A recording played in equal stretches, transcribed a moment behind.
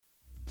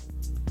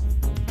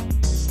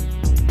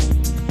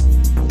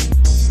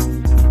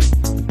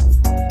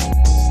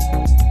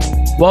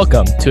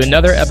Welcome to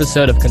another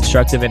episode of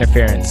Constructive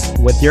Interference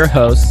with your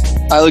host,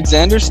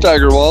 Alexander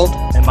Steigerwald,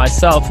 and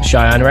myself,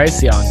 Cheyenne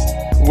Racion.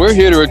 We're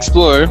here to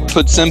explore,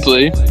 put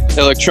simply,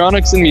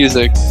 electronics and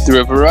music through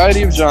a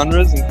variety of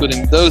genres,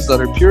 including those that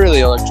are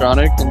purely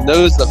electronic and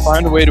those that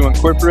find a way to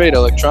incorporate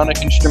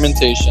electronic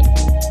instrumentation.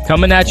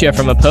 Coming at you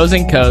from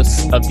opposing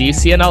coasts of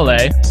DC and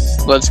LA.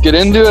 Let's get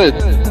into it.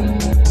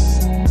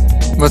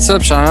 What's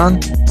up, Cheyenne?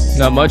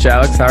 Not much,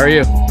 Alex. How are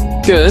you?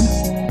 Good.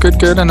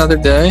 Another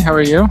day. How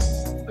are you?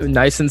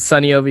 Nice and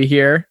sunny over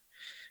here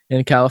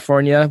in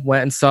California.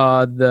 Went and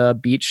saw the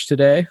beach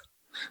today.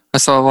 I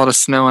saw a lot of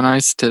snow and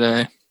ice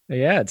today.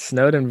 Yeah, it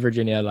snowed in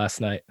Virginia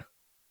last night.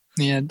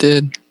 Yeah, it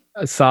did.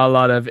 I saw a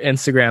lot of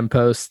Instagram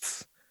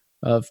posts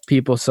of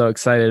people so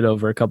excited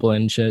over a couple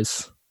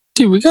inches.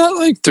 Dude, we got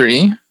like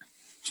 3.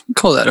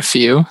 Call that a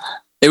few.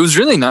 It was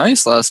really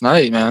nice last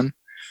night, man.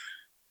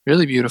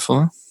 Really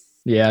beautiful.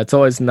 Yeah, it's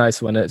always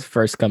nice when it's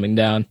first coming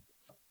down.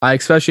 I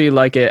especially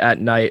like it at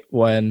night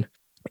when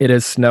it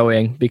is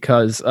snowing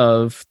because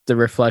of the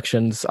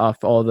reflections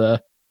off all the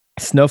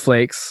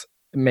snowflakes.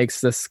 It makes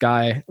the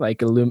sky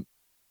like It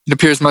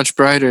appears much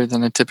brighter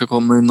than a typical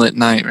moonlit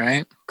night,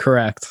 right?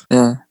 Correct.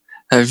 Yeah.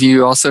 Have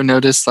you also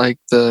noticed like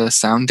the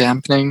sound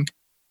dampening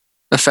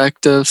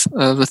effect of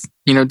a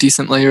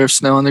decent layer of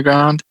snow on the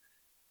ground?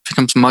 It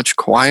becomes much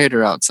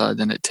quieter outside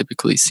than it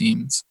typically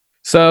seems.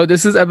 So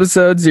this is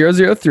episode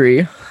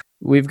 003.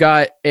 We've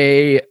got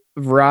a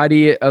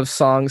variety of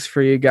songs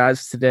for you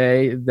guys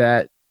today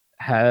that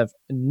have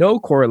no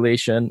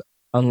correlation,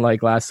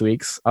 unlike last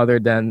week's,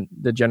 other than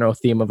the general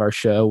theme of our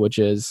show, which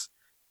is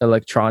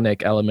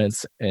electronic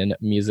elements in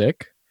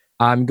music.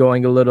 I'm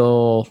going a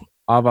little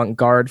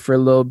avant-garde for a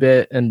little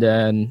bit and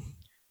then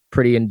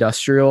pretty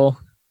industrial.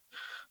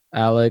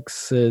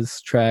 Alex's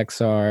tracks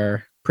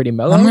are pretty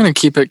mellow. I'm going to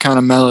keep it kind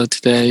of mellow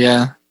today,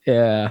 yeah.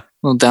 Yeah. A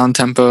little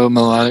down-tempo,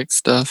 melodic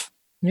stuff.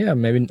 Yeah,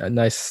 maybe a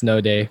nice snow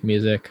day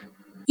music.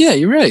 Yeah,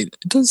 you're right.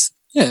 It does,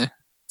 yeah.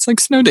 It's like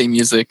snow day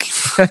music.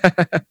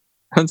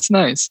 That's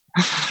nice.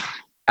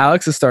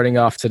 Alex is starting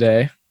off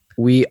today.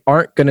 We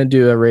aren't going to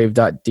do a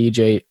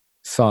rave.dj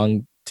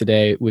song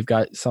today. We've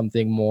got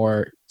something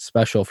more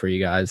special for you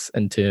guys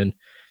in tune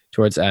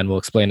towards the end. We'll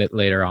explain it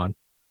later on.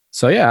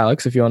 So yeah,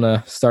 Alex, if you want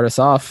to start us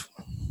off.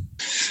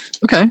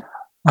 Okay.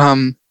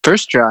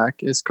 First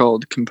track is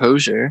called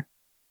Composure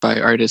by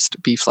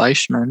artist B.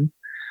 Fleischman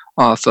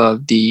off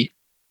of the,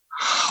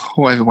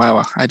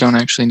 wow, I don't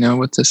actually know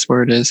what this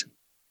word is.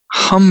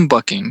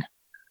 Humbucking.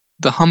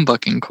 The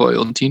humbucking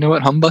coil. Do you know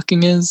what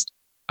humbucking is?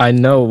 I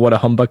know what a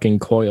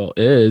humbucking coil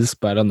is,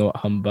 but I don't know what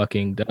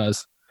humbucking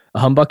does. A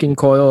humbucking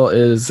coil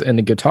is in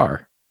a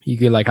guitar. You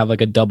could like have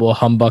like a double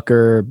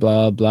humbucker,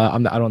 blah, blah.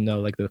 I don't know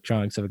like the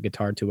electronics of a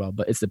guitar too well,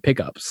 but it's the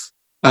pickups.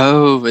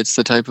 Oh, it's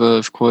the type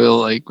of coil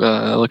like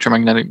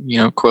electromagnetic,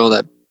 coil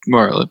that,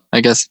 or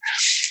I guess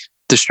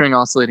the string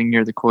oscillating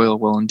near the coil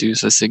will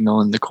induce a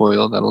signal in the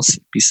coil that'll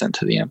be sent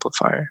to the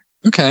amplifier.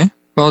 Okay.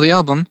 Well, the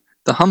album,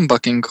 The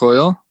Humbucking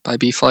Coil by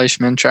B.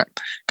 Fleischman, track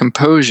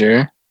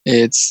Composure.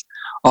 It's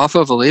off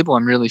of a label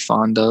I'm really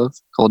fond of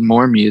called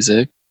More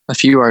Music. A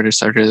few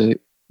artists I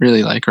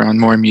really like around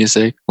More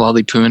Music.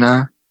 Lolly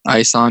Puna,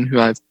 Ison, who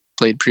I've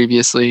played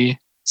previously,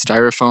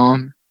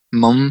 Styrofoam,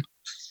 Mum.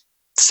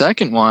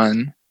 Second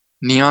one,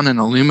 Neon and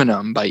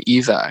Aluminum by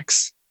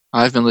Evax.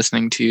 I've been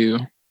listening to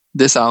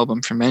this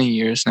album for many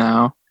years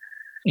now,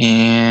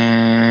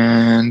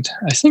 and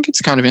I think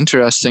it's kind of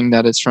interesting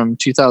that it's from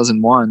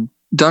 2001,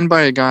 done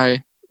by a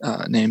guy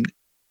named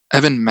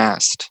Evan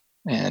Mast,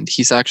 and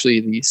he's actually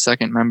the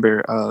second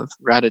member of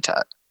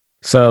Rat-a-tat.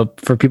 So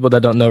for people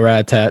that don't know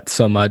Rat-a-tat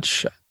so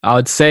much, I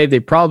would say they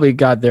probably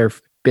got their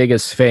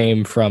biggest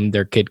fame from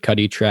their Kid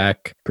Cudi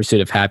track,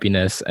 Pursuit of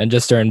Happiness, and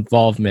just their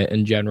involvement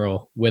in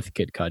general with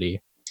Kid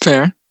Cudi.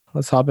 Fair.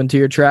 Let's hop into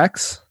your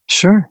tracks.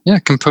 Sure. Yeah,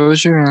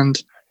 Composure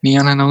and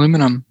Neon and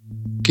Aluminum.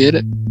 Get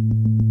it.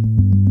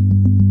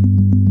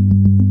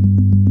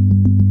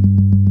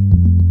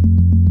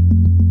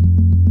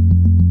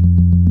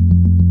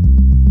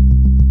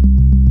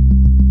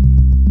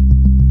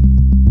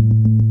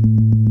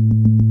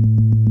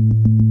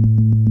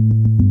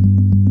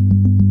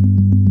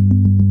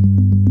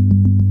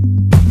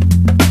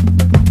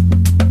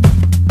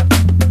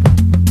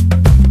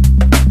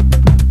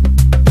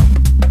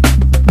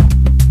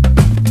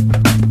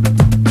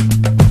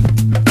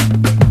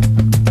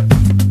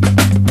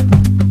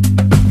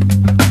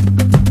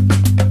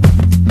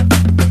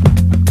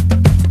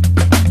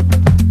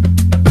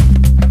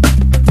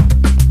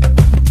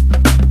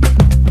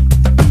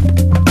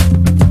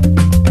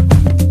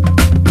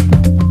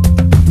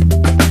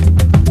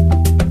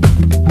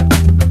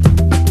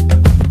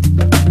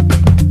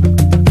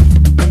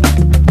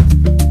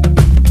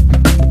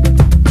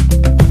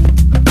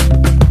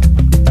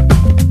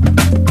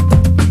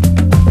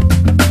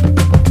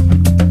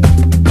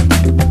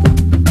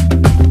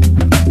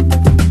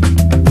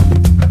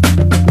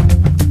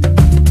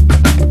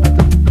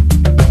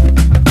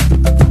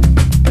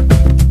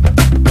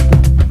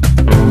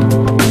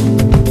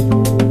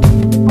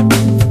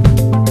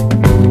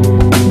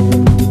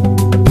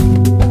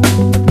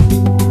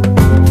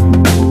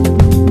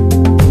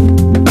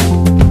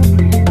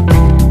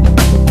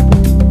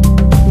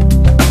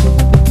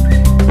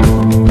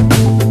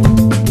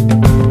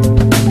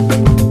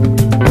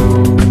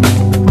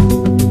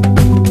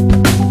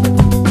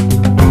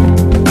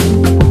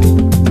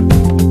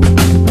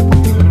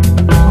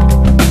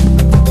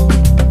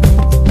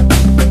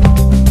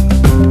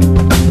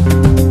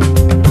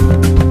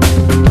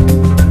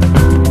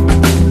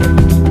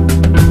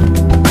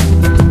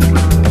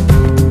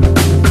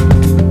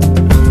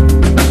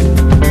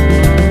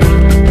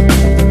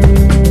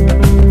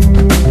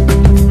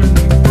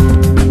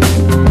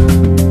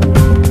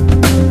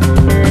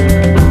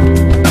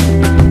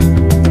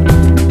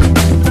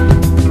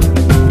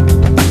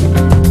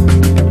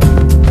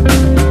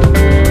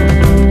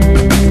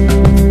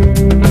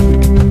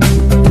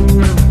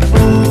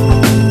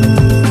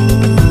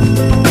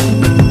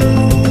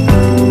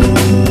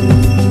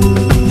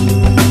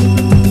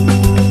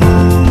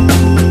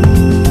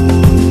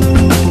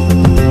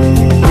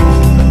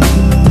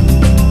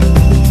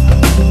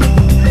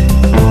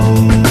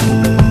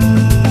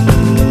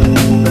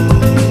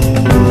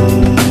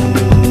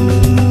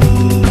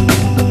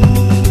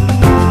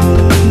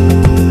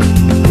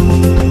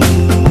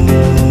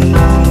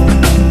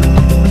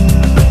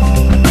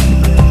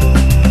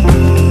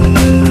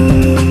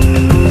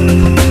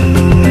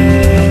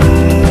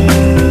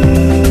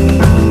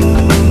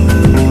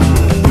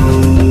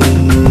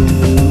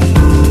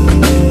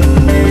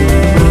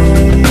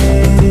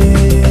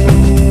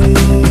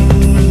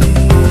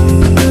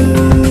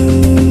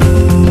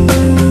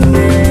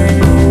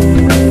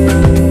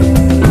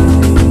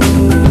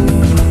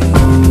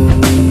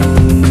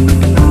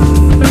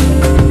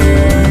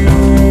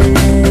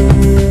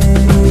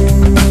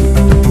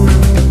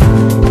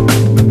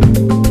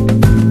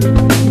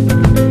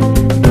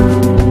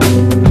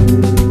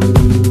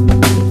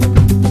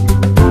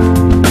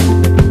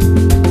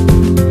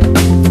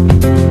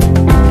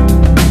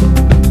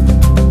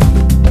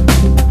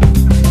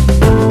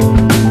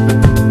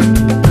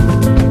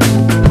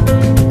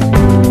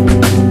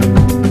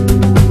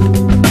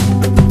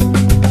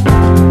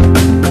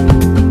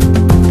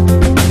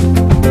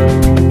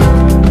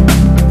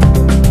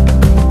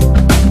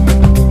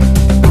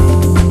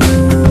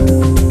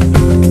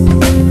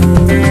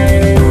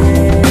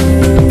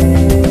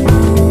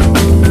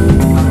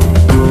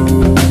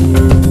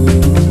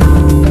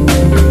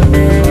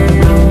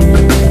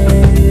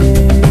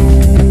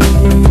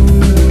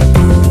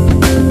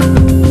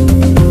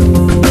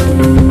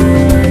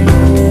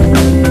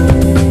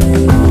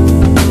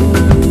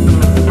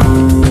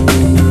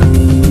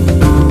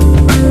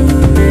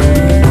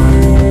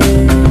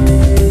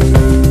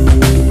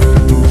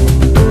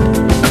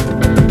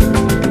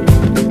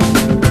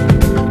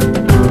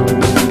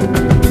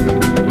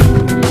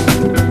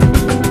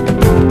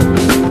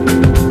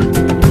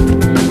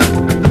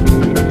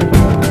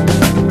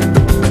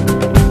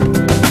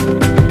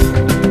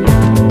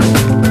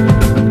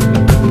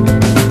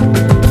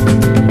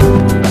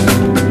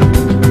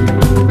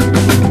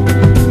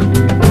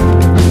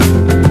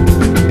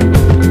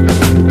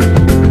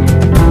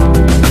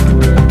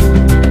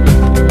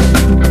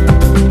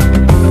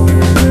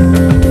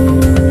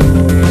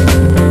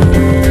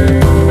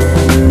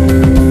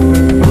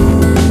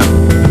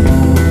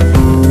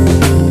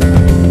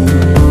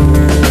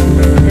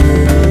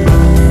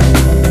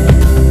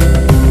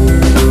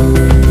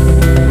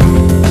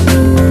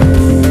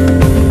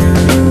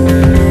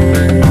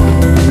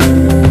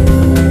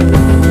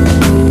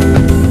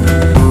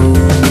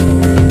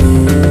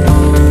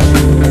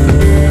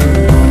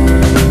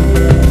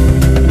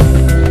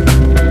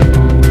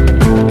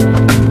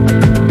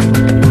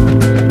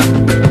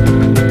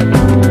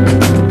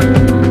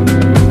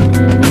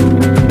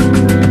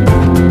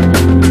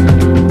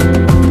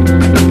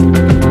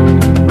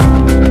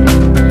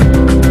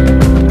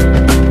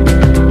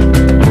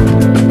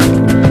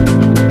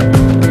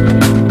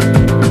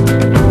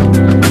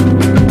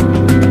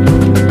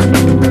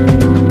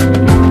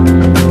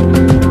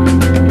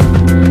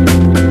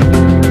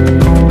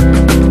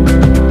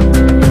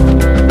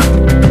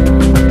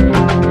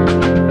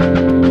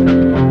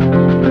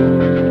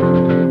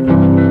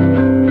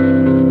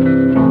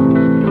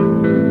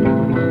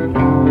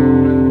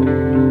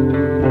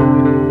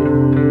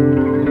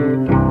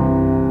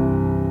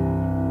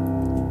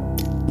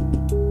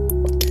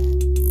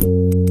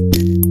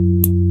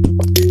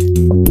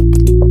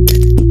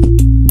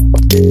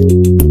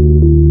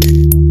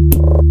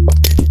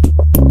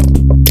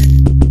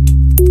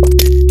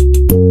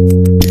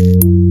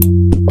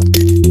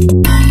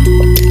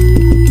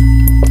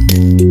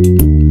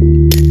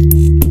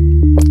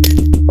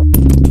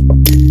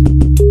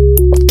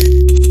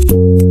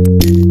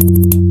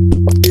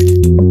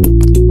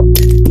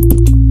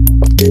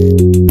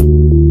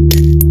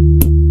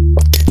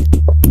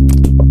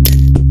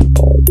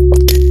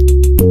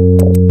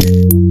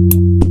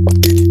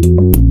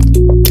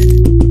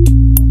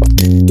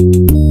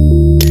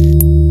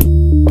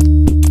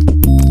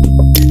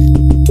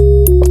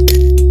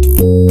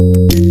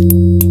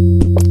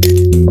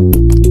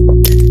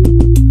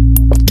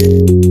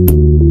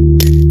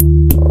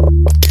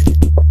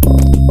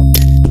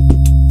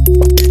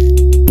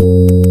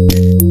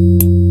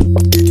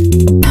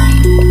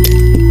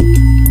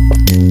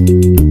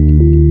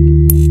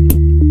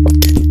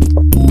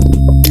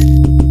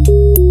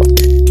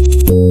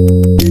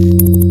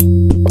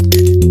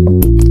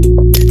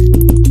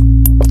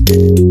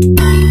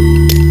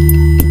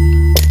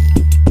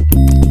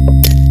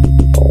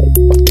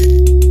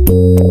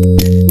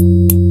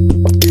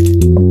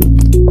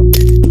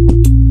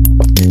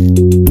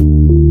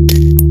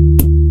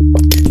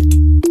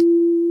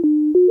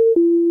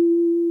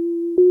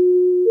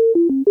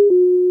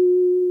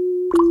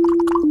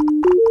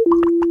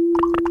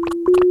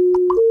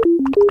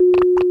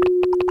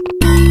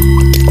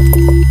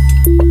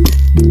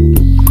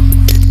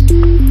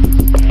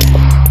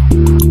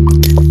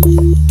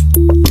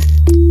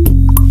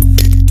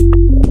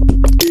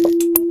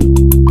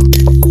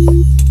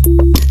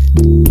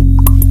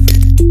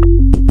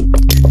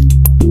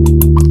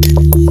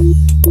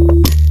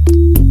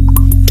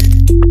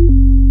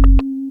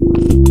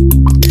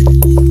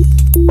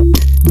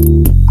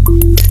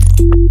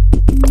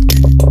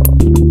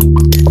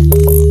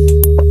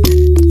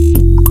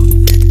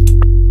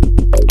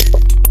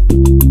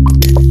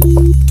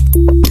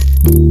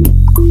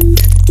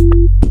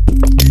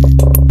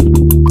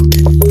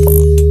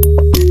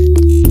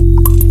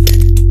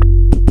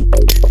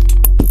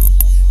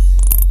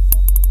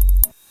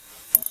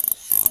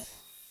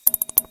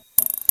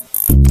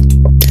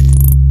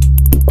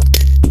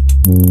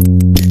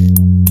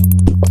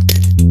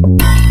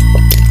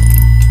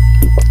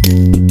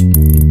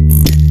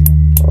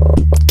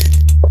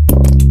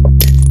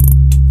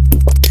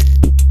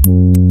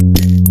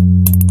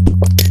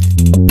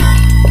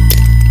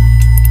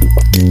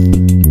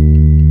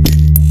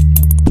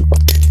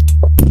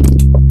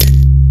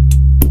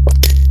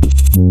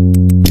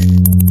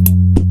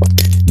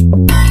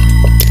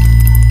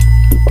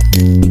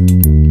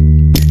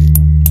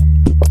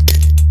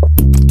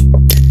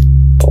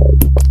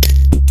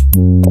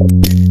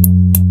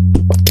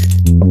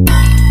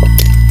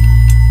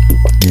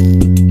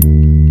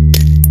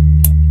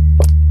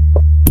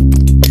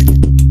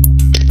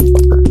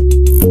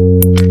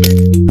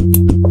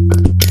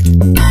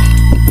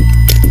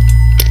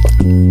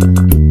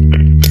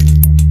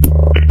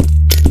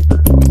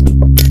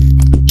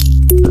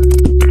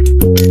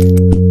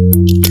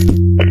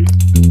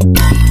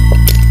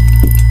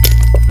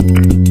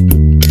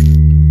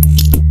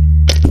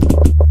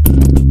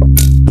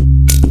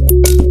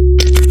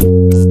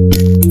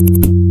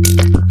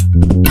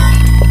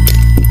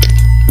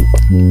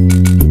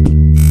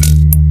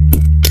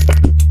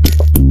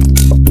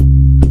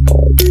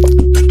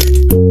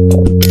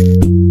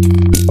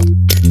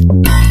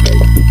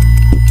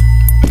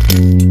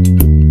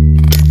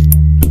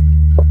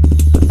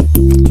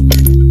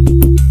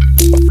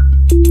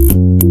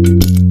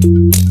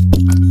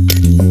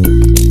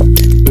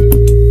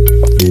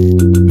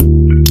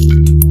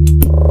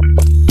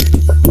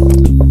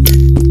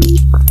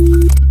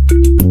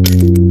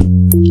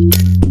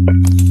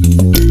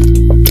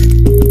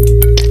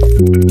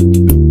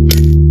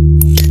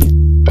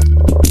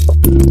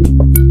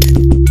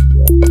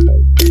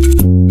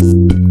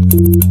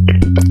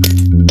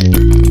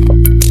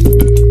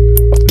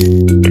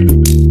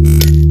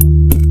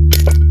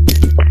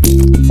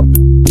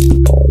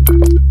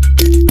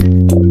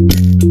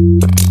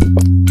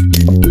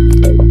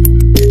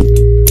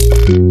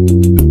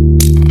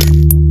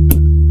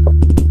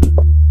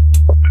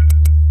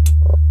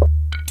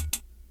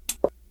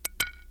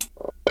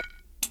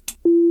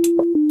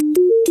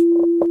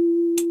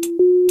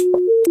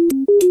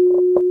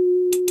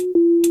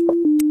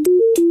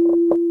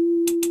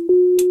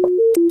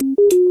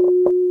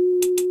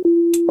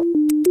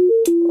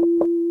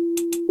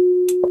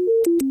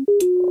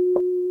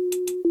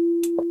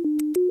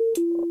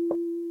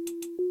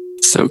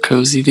 So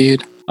cozy,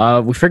 dude.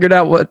 We figured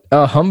out what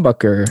a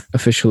humbucker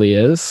officially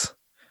is.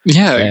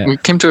 Yeah, we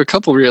came to a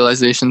couple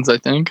realizations, I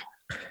think.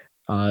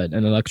 An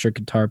electric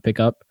guitar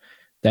pickup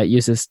that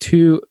uses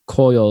 2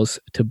 coils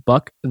to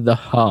buck the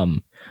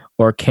hum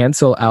or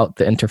cancel out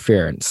the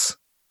interference.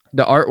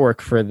 The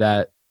artwork for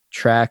that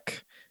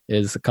track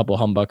is a couple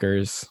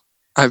humbuckers.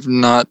 I've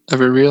not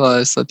ever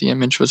realized that the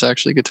image was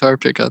actually guitar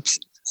pickups.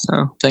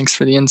 So thanks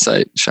for the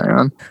insight,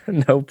 Chiron.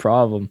 No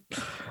problem.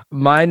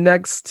 My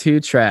next 2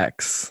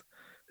 tracks,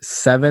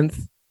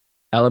 Seventh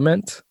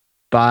Element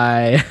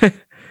by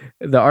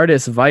the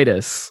artist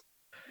Vitus.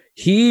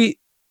 He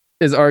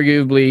is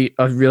arguably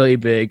a really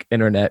big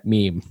internet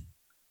meme.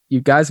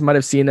 You guys might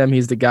have seen him.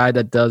 He's the guy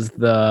that does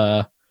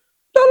the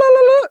la la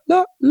la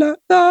la la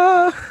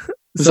la.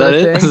 Is that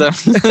it? Is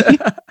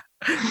that...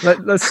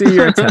 Let's see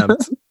your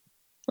attempt.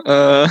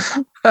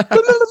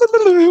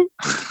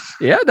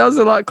 Yeah, that was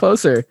a lot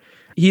closer.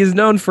 He is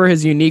known for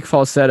his unique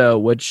falsetto,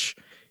 which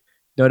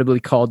notably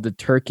called the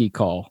turkey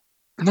call.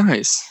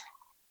 Nice.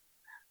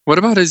 What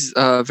about his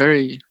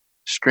very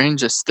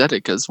strange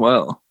aesthetic as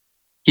well?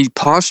 He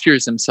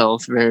postures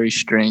himself very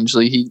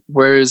strangely. He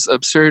wears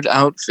absurd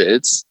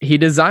outfits. He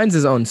designs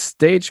his own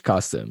stage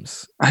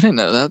costumes. I didn't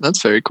know that.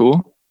 That's very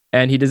cool.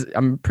 And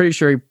I'm pretty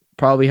sure he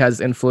probably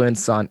has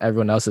influence on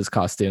everyone else's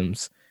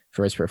costumes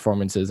for his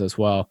performances as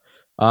well.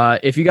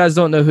 If you guys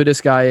don't know who this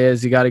guy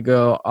is, you got to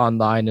go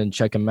online and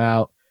check him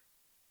out.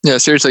 Yeah,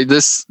 seriously,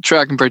 this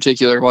track in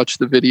particular, watch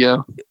the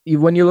video.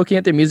 When you're looking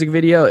at the music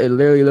video, it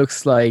literally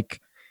looks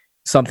like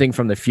something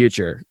from the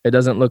future. It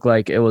doesn't look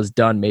like it was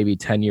done maybe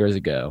 10 years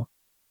ago.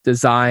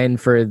 Design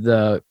for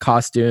the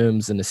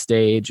costumes and the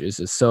stage is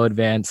just so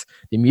advanced.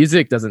 The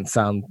music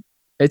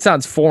it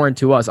sounds foreign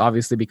to us,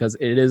 obviously, because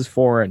it is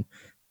foreign.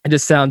 It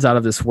just sounds out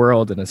of this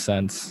world in a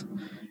sense.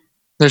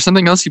 There's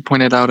something else you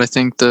pointed out. I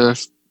think the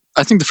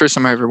first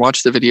time I ever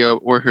watched the video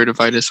or heard of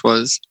Vitus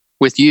was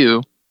with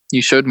you.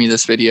 You showed me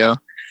this video,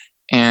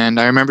 and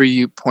I remember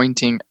you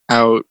pointing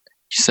out,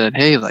 you said,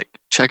 hey, like,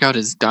 check out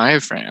his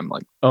diaphragm.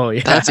 Like, oh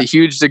yeah, that's a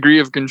huge degree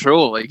of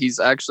control. Like, he's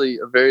actually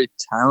a very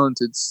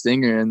talented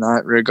singer in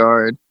that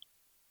regard.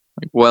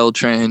 Like, well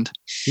trained.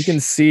 You can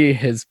see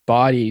his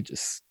body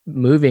just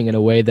moving in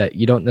a way that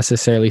you don't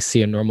necessarily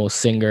see a normal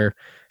singer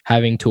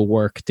having to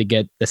work to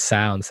get the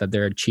sounds that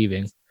they're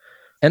achieving.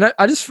 And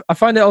I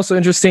find it also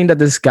interesting that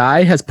this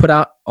guy has put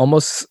out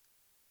almost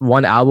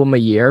 1 album a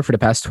year for the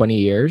past 20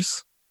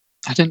 years.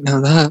 I didn't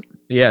know that.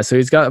 Yeah, so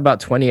he's got about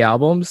 20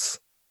 albums.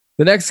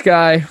 The next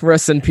guy,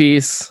 rest in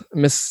peace,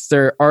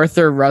 Mr.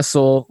 Arthur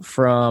Russell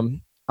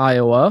from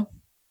Iowa.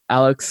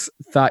 Alex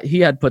thought he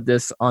had put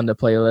this on the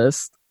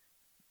playlist,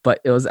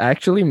 but it was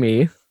actually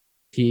me.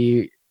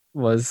 He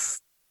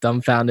was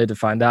dumbfounded to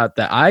find out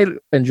that I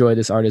enjoy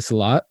this artist a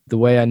lot. The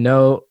way I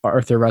know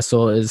Arthur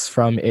Russell is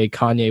from a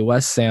Kanye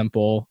West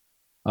sample.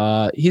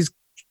 He's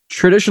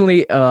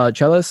traditionally a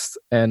cellist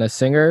and a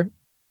singer.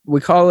 We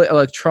call it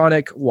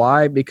electronic.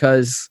 Why?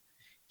 Because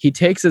he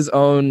takes his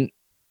own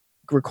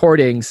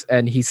recordings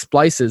and he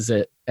splices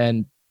it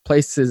and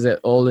places it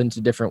all into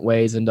different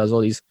ways and does all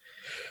these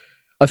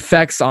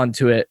effects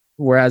onto it.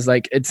 Whereas,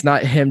 like, it's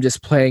not him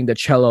just playing the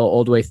cello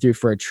all the way through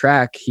for a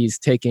track. He's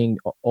taking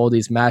all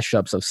these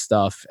mashups of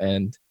stuff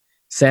and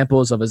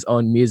samples of his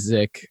own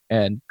music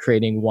and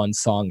creating one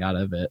song out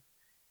of it.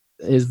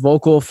 His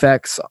vocal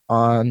effects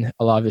on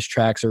a lot of his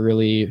tracks are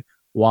really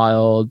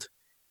wild.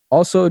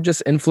 Also,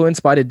 just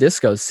influenced by the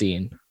disco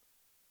scene.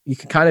 You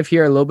can kind of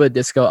hear a little bit of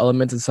disco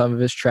elements in some of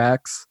his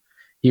tracks.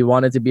 He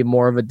wanted to be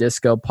more of a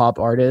disco pop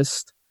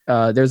artist.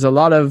 There's a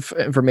lot of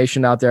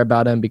information out there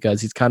about him because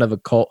he's kind of a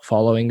cult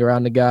following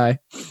around the guy.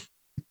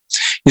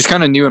 He's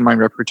kind of new in my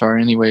repertoire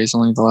anyways.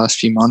 Only the last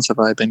few months have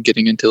I been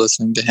getting into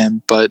listening to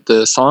him. But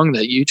the song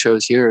that you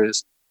chose here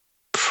is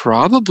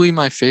probably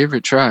my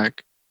favorite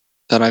track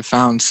that I've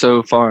found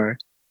so far.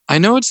 I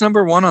know it's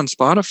number 1 on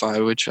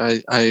Spotify, which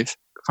I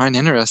find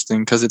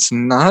interesting because it's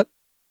not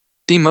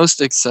the most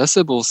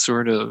accessible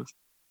sort of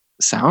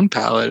sound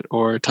palette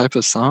or type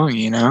of song,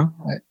 you know?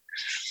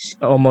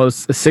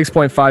 Almost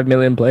 6.5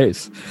 million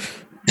plays.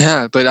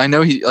 Yeah, but I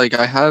know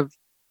I have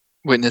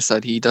witnessed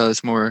that he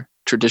does more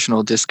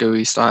traditional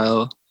disco-y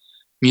style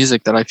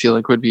music that I feel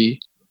like would be...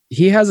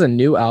 He has a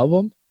new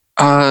album?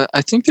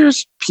 I think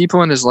there's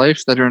people in his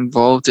life that are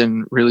involved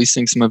in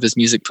releasing some of his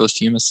music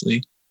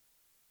posthumously.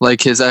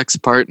 Like his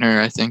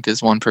ex-partner, I think,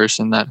 is one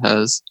person that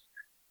has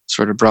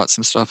sort of brought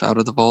some stuff out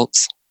of the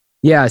vaults.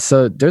 Yeah,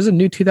 so there's a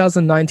new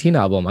 2019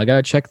 album. I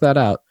gotta check that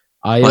out.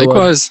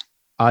 Likewise.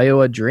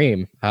 Iowa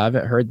Dream. I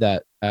haven't heard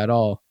that at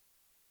all.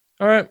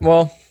 All right,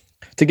 well,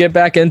 to get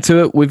back into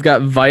it, we've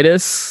got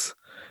Vitus,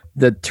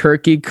 the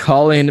turkey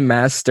calling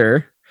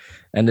master,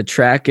 and the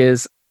track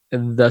is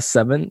The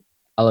Seventh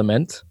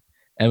Element.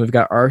 And we've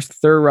got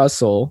Arthur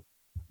Russell,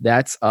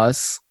 That's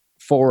Us,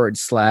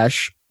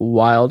 /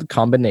 Wild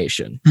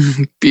Combination.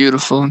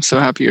 Beautiful. I'm so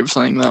happy you're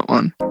playing that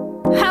one.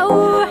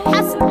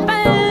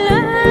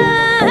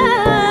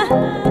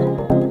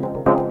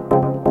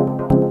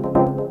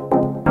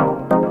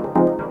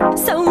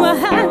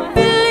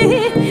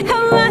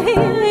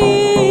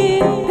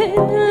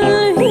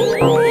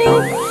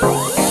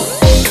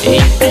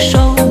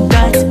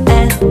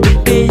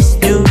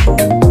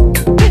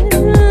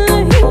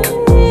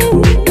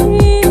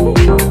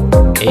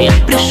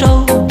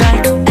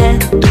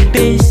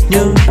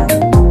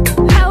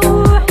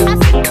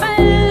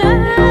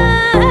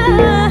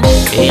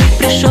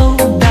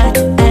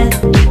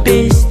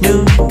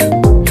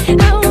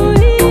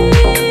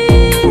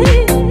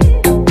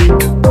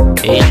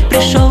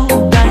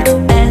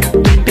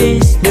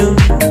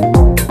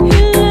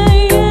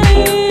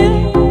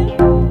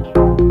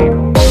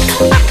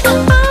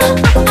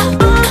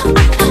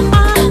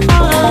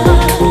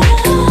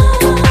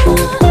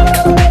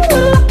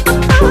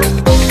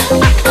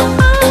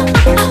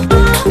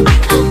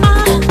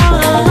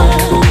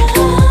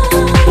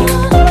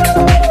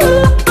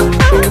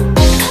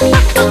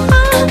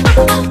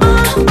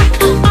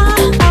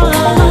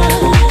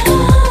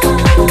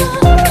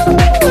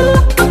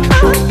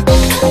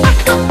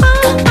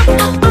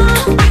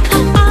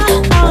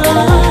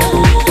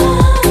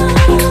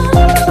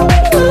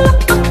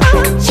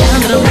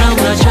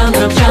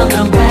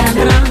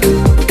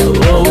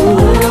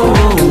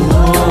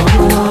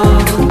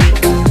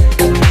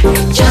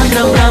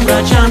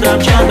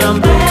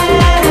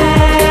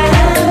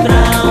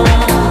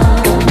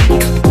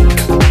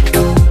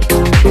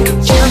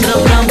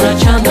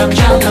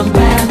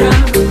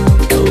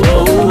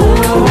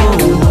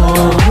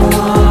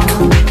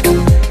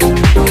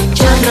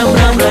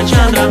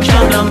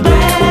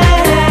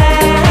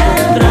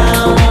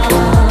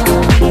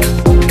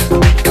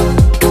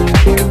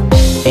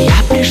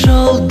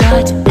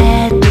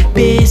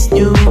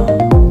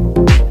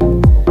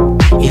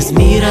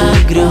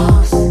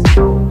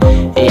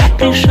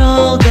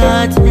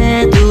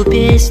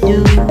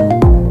 песню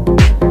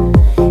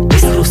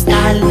из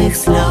хрустальных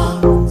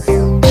слез.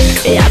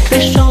 Я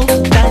пришел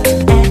дать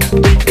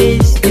эту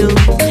песню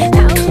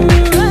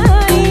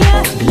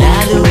для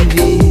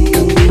любви.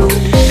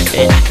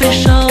 Я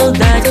пришел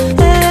дать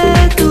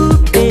эту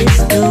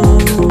песню.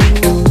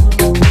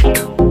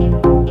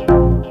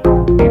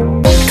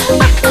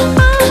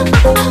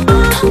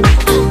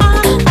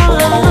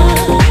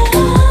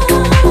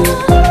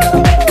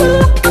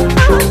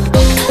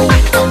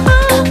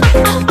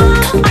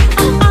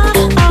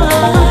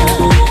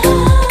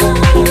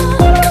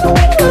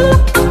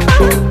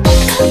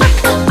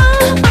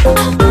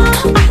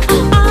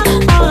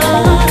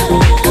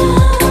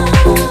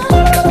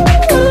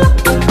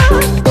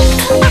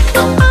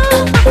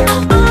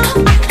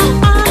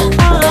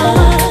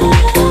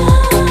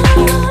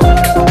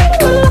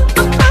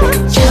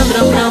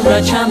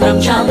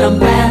 Чандрам,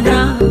 Педро,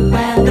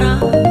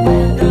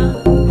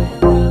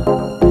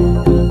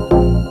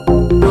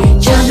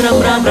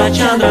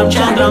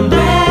 Чандрам, Педро.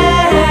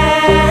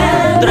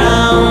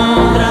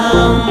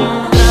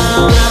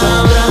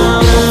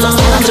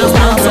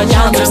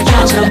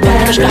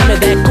 Mieszkamy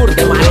de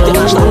kurde masz, ty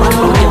masz na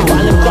ładnokiem,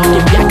 wolnym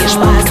krokiem, jakieś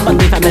pas, pan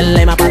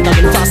family ma pan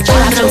nogiem, co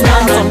sprawdzę,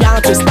 znam, co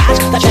miał ci stać,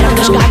 tak się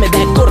mieszkamy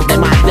de kurde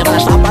masz, ty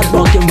masz na pan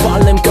bokiem,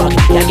 wolnym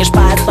krokiem, jakieś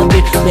pas, pan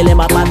family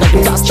ma pan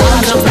nogiem, co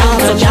sprawdzę, znam,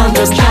 co miał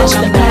ci stać,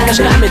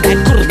 mieszkamy de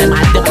kurde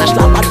masz, ty masz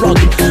na pan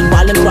bokiem,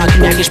 wolnym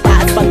krokiem, jakieś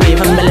pas, pan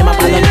family ma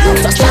pan nogiem,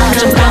 co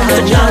sprawdzę, znam, co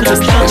miał ci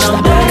stać,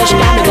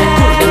 mieszkamy de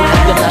kurde masz,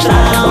 ty masz na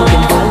pan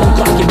bokiem, wolnym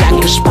krokiem,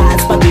 jakieś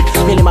pas, pan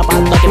family ma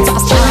pan nogiem, co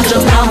sprawdzę,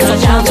 znam, co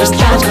miał ci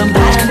stać,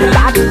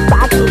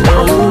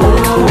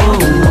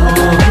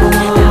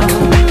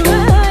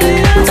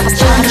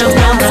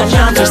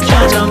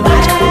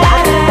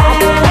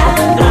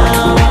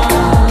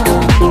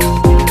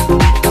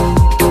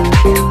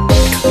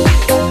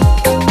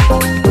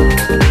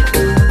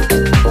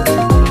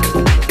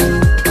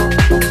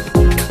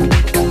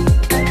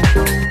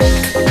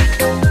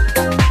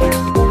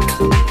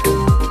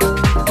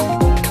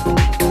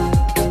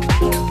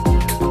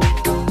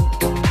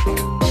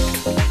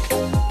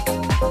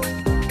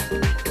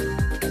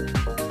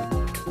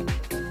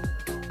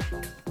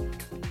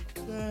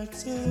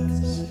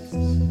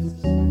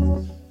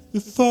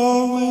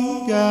 Before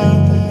we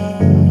got there,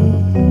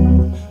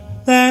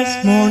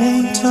 that's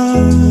morning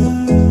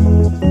time.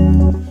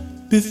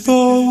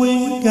 Before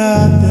we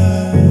got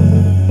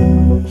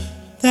there,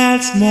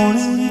 that's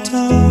morning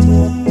time.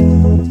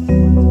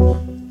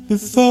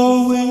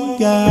 Before we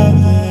got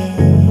there,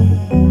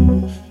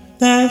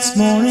 that's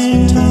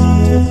morning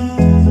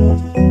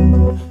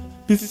time.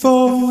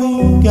 Before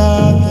we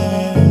got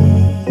there.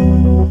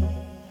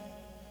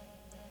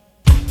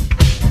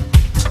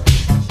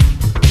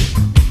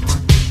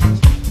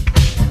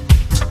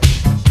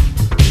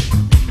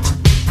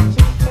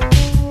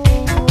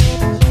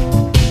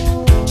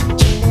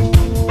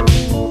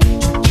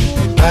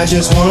 I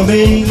just wanna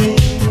be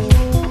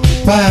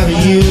wherever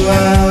you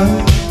are,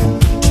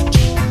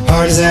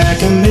 hard as I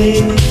can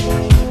be,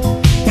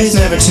 it's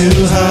never too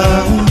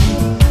hard.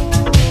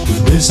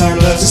 This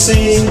heart loves to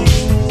sing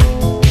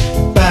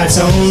by its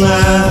own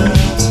light.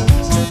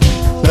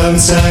 Love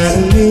inside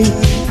of me,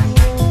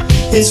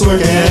 it's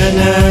working at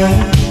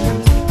night.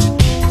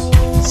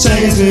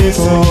 Seconds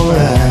before I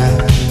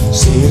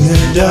see in the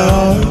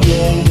dark,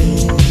 yeah.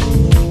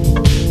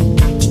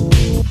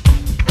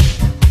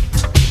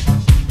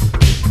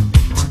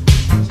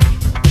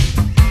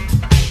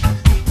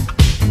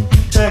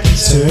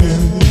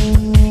 Turn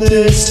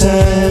this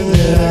time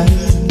that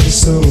I'm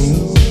so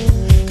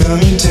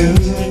coming to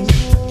me.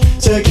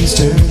 Seconds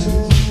turn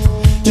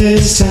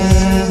this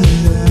time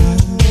that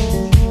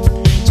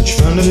I'm such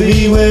fun to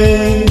be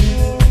with.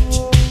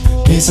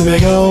 It's a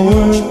big old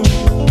world,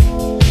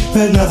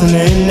 but nothing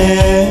in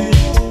it.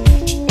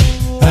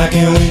 I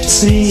can't wait to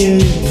see you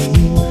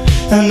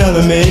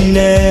another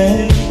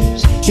midnight.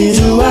 It's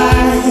a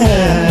wild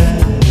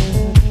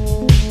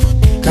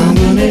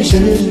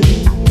combination.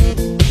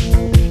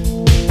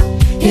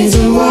 It's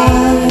a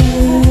wild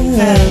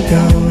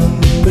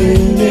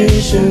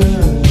combination.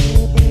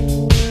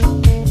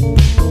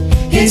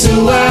 It's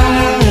a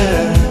wild,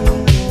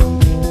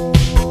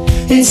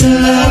 it's a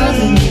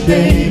loving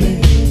baby.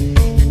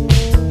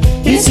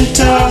 It's a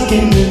talk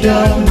in the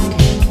dark.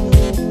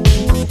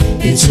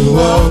 It's a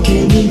walk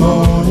in the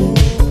morning.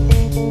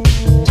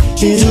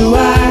 It's a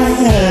wild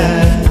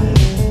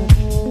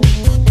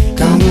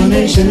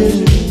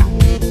combination.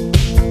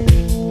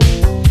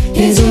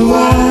 It's a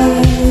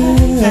wild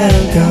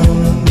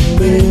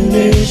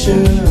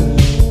combination.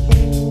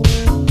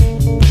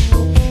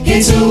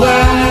 It's a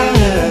wild,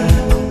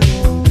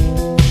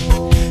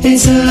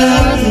 it's a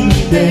loving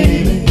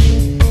baby.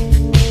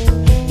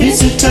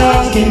 It's a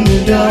talk in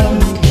the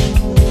dark.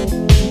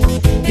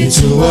 It's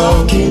a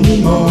walk in the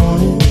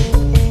morning.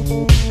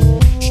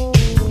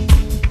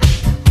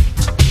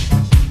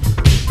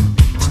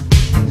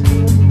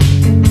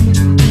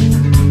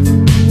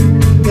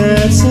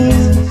 That's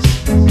us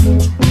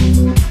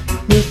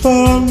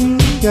before we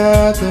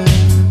got there.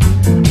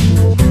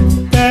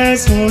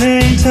 That's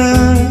morning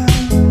time.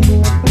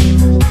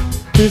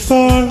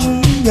 before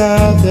we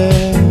got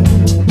there.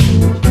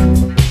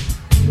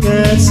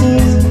 That's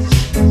it.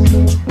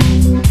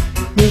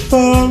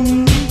 Before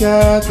we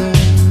got there.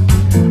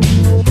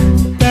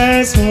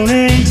 That's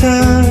morning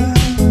time.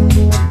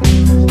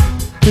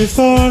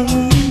 Before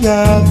we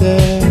got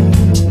there.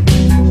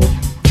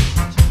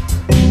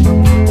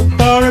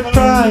 For a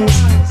price,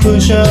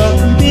 push up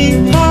and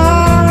be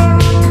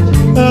part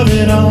of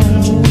it all.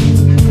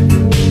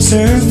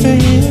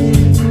 Surfing,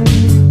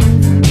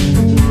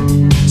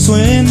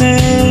 swimming,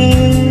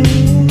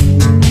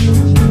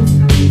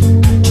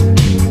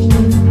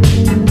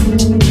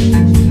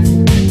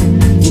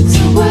 it's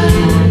a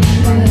wild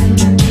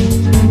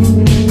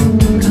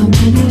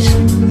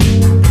combination.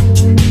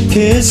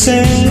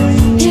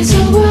 kissing, It's a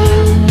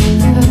wild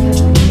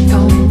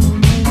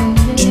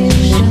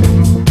combination.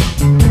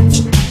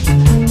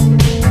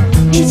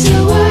 It's a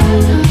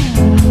wild.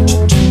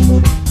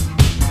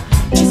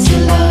 It's a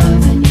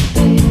love in your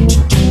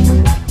baby.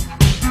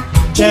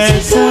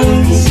 that's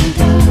us.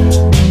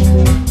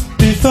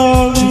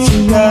 Before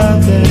we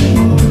got there.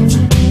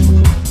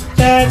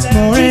 That's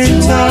morning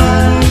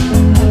time.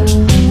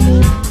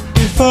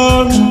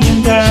 Before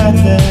we got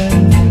there.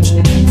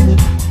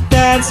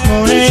 That's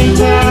morning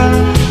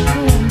time.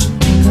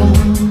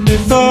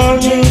 Before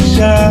we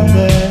got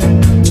there.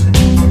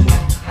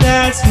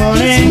 That's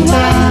morning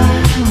time.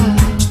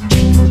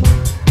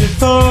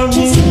 Before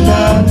we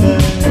got there.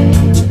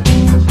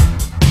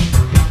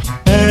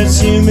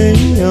 That's you,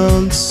 me,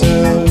 on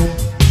so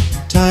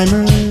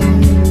timer.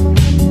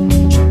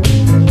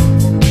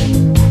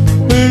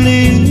 We're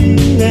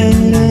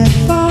leaving at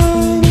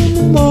 5 in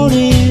the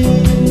morning.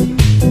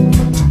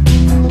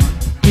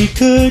 We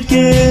could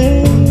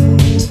get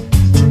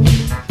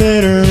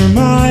better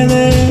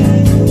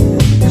mileage.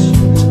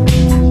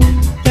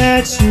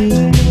 That's you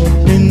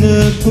in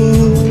the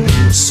pool,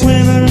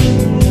 swimmer.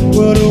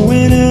 What a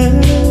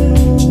winner.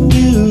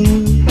 You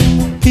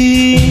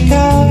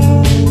peacock.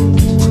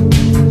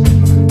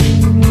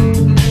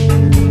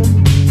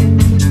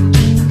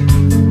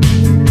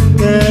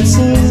 That's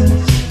it.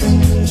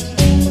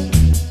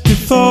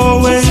 Before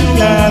we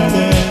got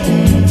there.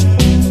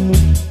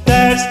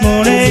 That's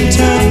morning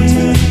time.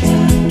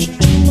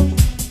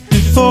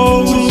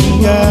 Before we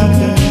got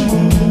there.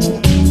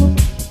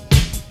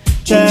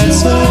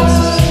 That's us.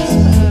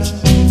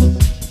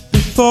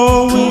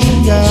 Before we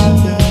got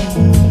there.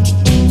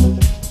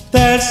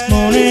 That's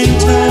morning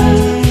time.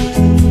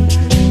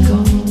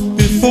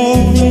 Before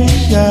we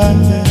got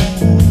there.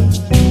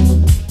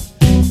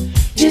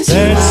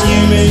 That's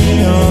you, me,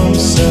 on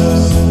so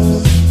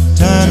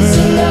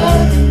timer.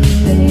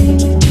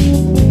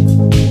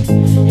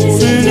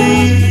 We're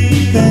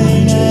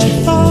leaving at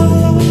 5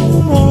 in the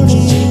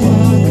morning.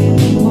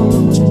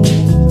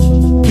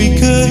 We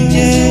could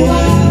get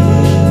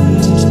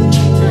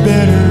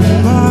better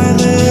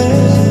mileage.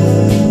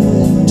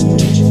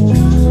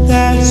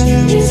 That's you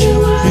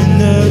in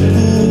the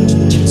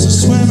pool,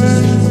 swimmer.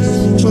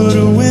 What a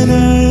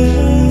winner.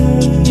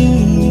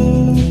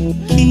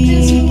 You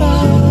keep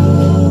on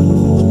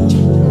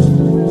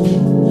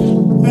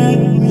at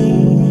me.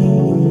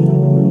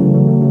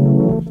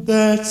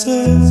 That's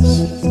us.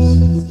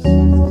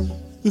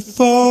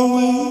 Before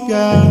we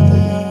got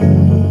there.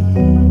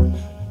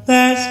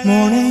 That's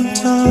morning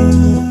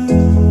time.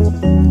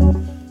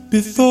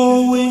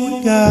 Before we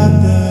got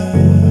there.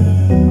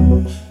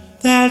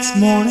 That's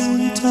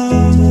morning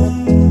time.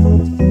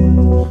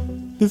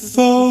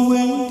 Before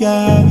we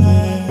got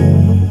there.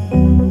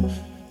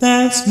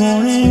 That's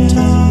morning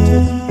time.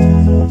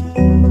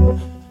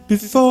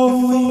 Before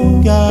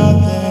we got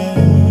there.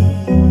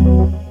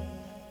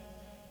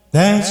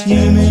 That's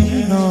you,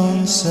 me,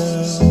 on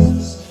so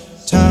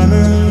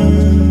timer.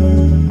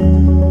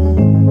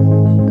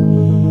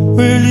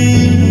 We're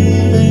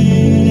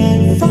leaving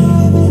at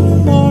 5 in the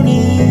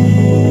morning.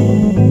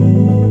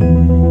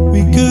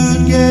 We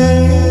could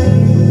get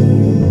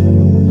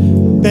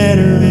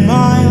better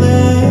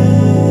mileage.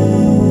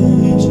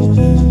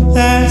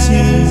 That's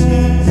you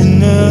in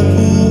the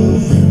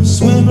pool,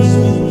 swimmer.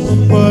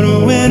 What a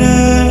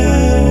winner.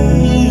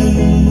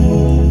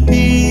 You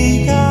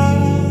peacock.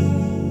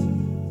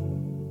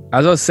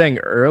 As I was saying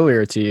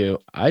earlier to you,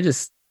 I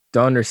just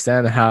don't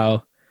understand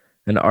how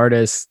an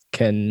artist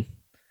can.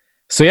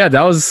 So yeah,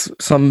 that was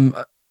some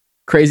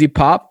crazy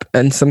pop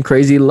and some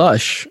crazy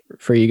lush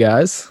for you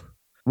guys.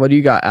 What do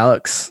you got,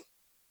 Alex?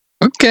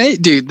 Okay,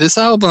 dude, this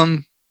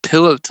album,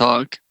 Pillow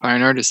Talk by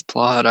an artist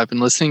Plot, I've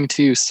been listening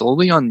to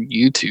solely on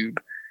YouTube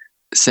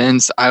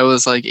since I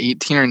was like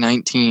 18 or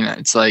 19.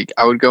 It's like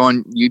I would go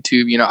on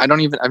YouTube,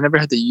 I've never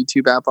had the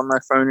YouTube app on my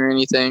phone or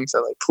anything, so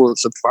I like pull up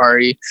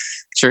Safari,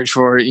 search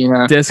for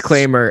it,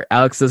 Disclaimer,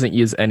 Alex doesn't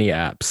use any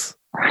apps.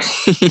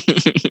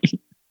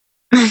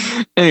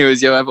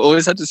 Anyways, I've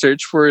always had to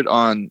search for it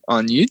on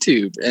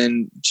YouTube,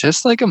 and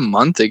just like a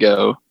month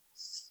ago,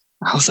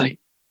 I was like,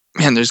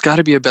 man, there's got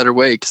to be a better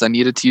way, because I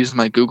needed to use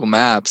my Google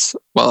Maps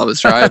while I was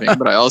driving,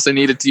 but I also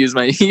needed to use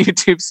my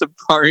YouTube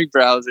Safari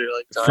browser.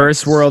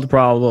 First world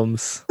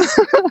problems.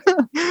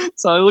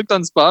 So I looked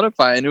on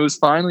Spotify and it was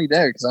finally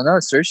there because I know I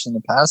searched in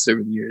the past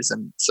over the years.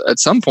 And at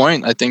some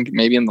point, I think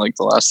maybe in like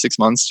the last 6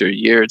 months to a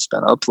year, it's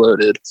been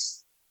uploaded.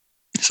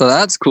 So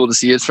that's cool to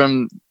see. It's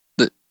from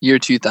the year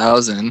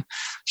 2000.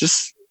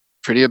 Just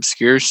pretty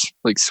obscure,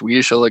 like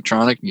Swedish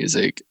electronic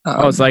music.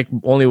 It's like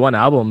only one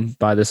album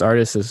by this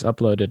artist is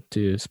uploaded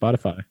to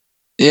Spotify.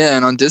 Yeah,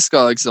 and on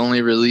Discogs, the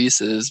only release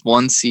is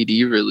one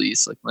CD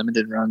release, like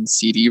limited run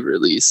CD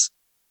release.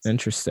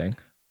 Interesting.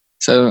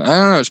 So I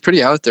don't know, it's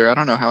pretty out there. I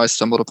don't know how I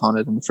stumbled upon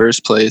it in the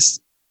first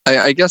place.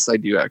 I guess I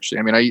do actually.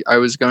 I mean, I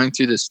was going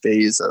through this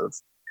phase of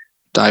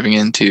diving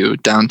into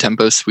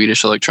down-tempo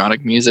Swedish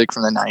electronic music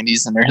from the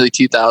 90s and early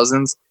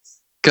 2000s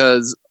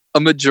because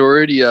a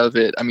majority of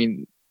it, I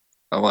mean,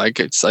 I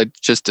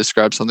just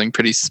described something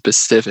pretty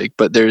specific,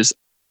 but there's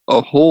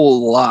a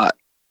whole lot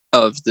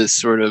of this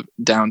sort of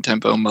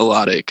down-tempo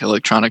melodic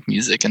electronic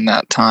music in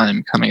that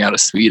time coming out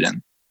of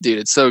Sweden. Dude,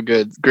 it's so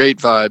good. Great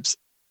vibes.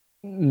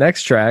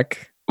 Next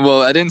track.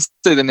 Well, I didn't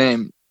say the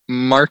name.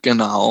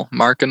 Markanal,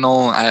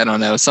 I don't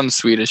know, some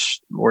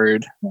Swedish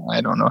word. I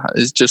don't know how.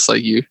 It's just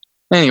like you.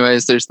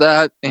 Anyways, there's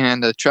that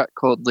and a track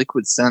called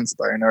Liquid Sense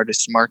by an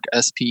artist Mark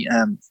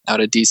SPM out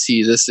of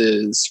DC. This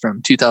is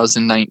from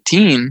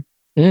 2019.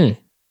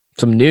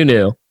 Some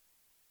new.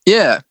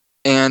 Yeah,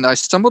 and I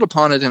stumbled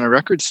upon it in a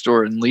record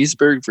store in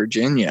Leesburg,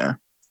 Virginia.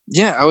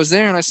 Yeah, I was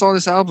there and I saw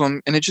this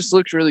album and it just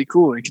looked really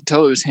cool. You could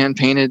tell it was hand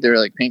painted. There were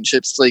like paint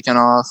chips flaking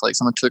off. Like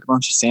someone took a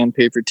bunch of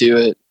sandpaper to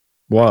it.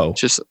 Whoa.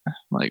 Just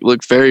like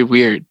looked very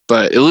weird,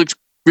 but it looked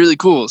really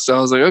cool. So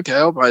I was like, okay,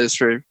 I'll buy this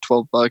for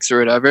 $12 or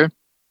whatever.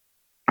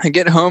 I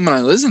get home and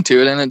I listen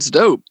to it and it's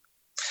dope.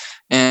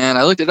 And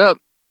I looked it up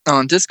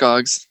on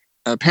Discogs.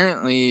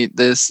 Apparently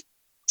this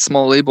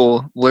small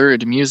label,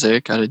 Lurid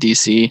Music out of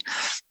DC,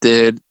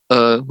 did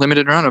a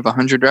limited run of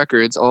 100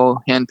 records,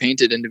 all hand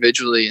painted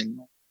individually and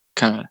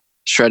kind of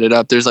shredded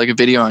up. There's like a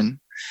video on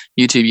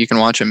YouTube. You can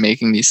watch them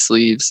making these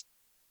sleeves.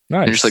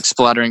 Nice. They're just like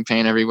splattering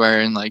paint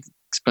everywhere and like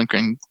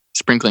sprinkling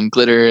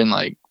glitter and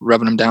like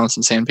rubbing them down with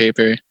some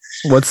sandpaper.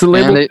 What's the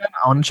label?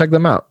 I want to check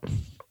them out.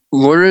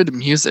 Lurid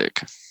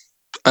Music.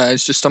 I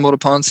just stumbled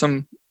upon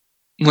some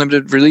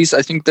limited release.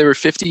 I think there were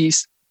 50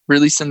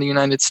 released in the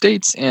United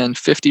States and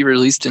 50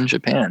 released in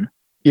Japan.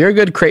 You're a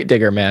good crate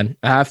digger, man.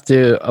 I have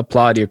to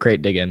applaud your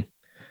crate digging.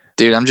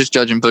 Dude, I'm just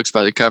judging books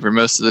by the cover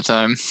most of the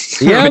time.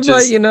 Yeah,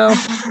 but you know,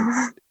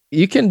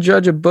 you can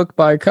judge a book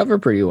by cover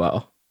pretty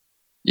well.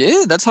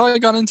 Yeah, that's how I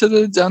got into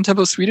the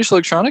down-tempo Swedish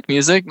electronic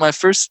music. The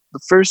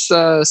first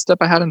step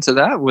I had into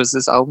that was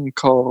this album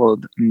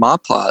called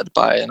Maplad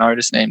by an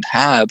artist named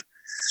Hab.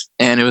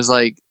 And it was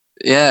like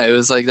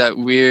that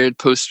weird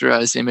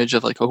posterized image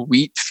of like a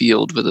wheat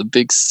field with a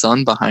big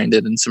sun behind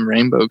it and some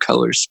rainbow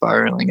colors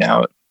spiraling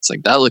out. It's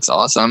like, that looks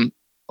awesome.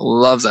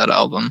 Love that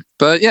album.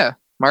 But yeah,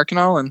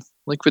 Markanal and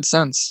Liquid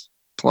Sense.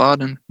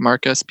 Plod and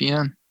Mark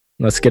SPM.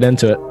 Let's get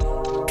into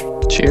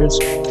it. Cheers.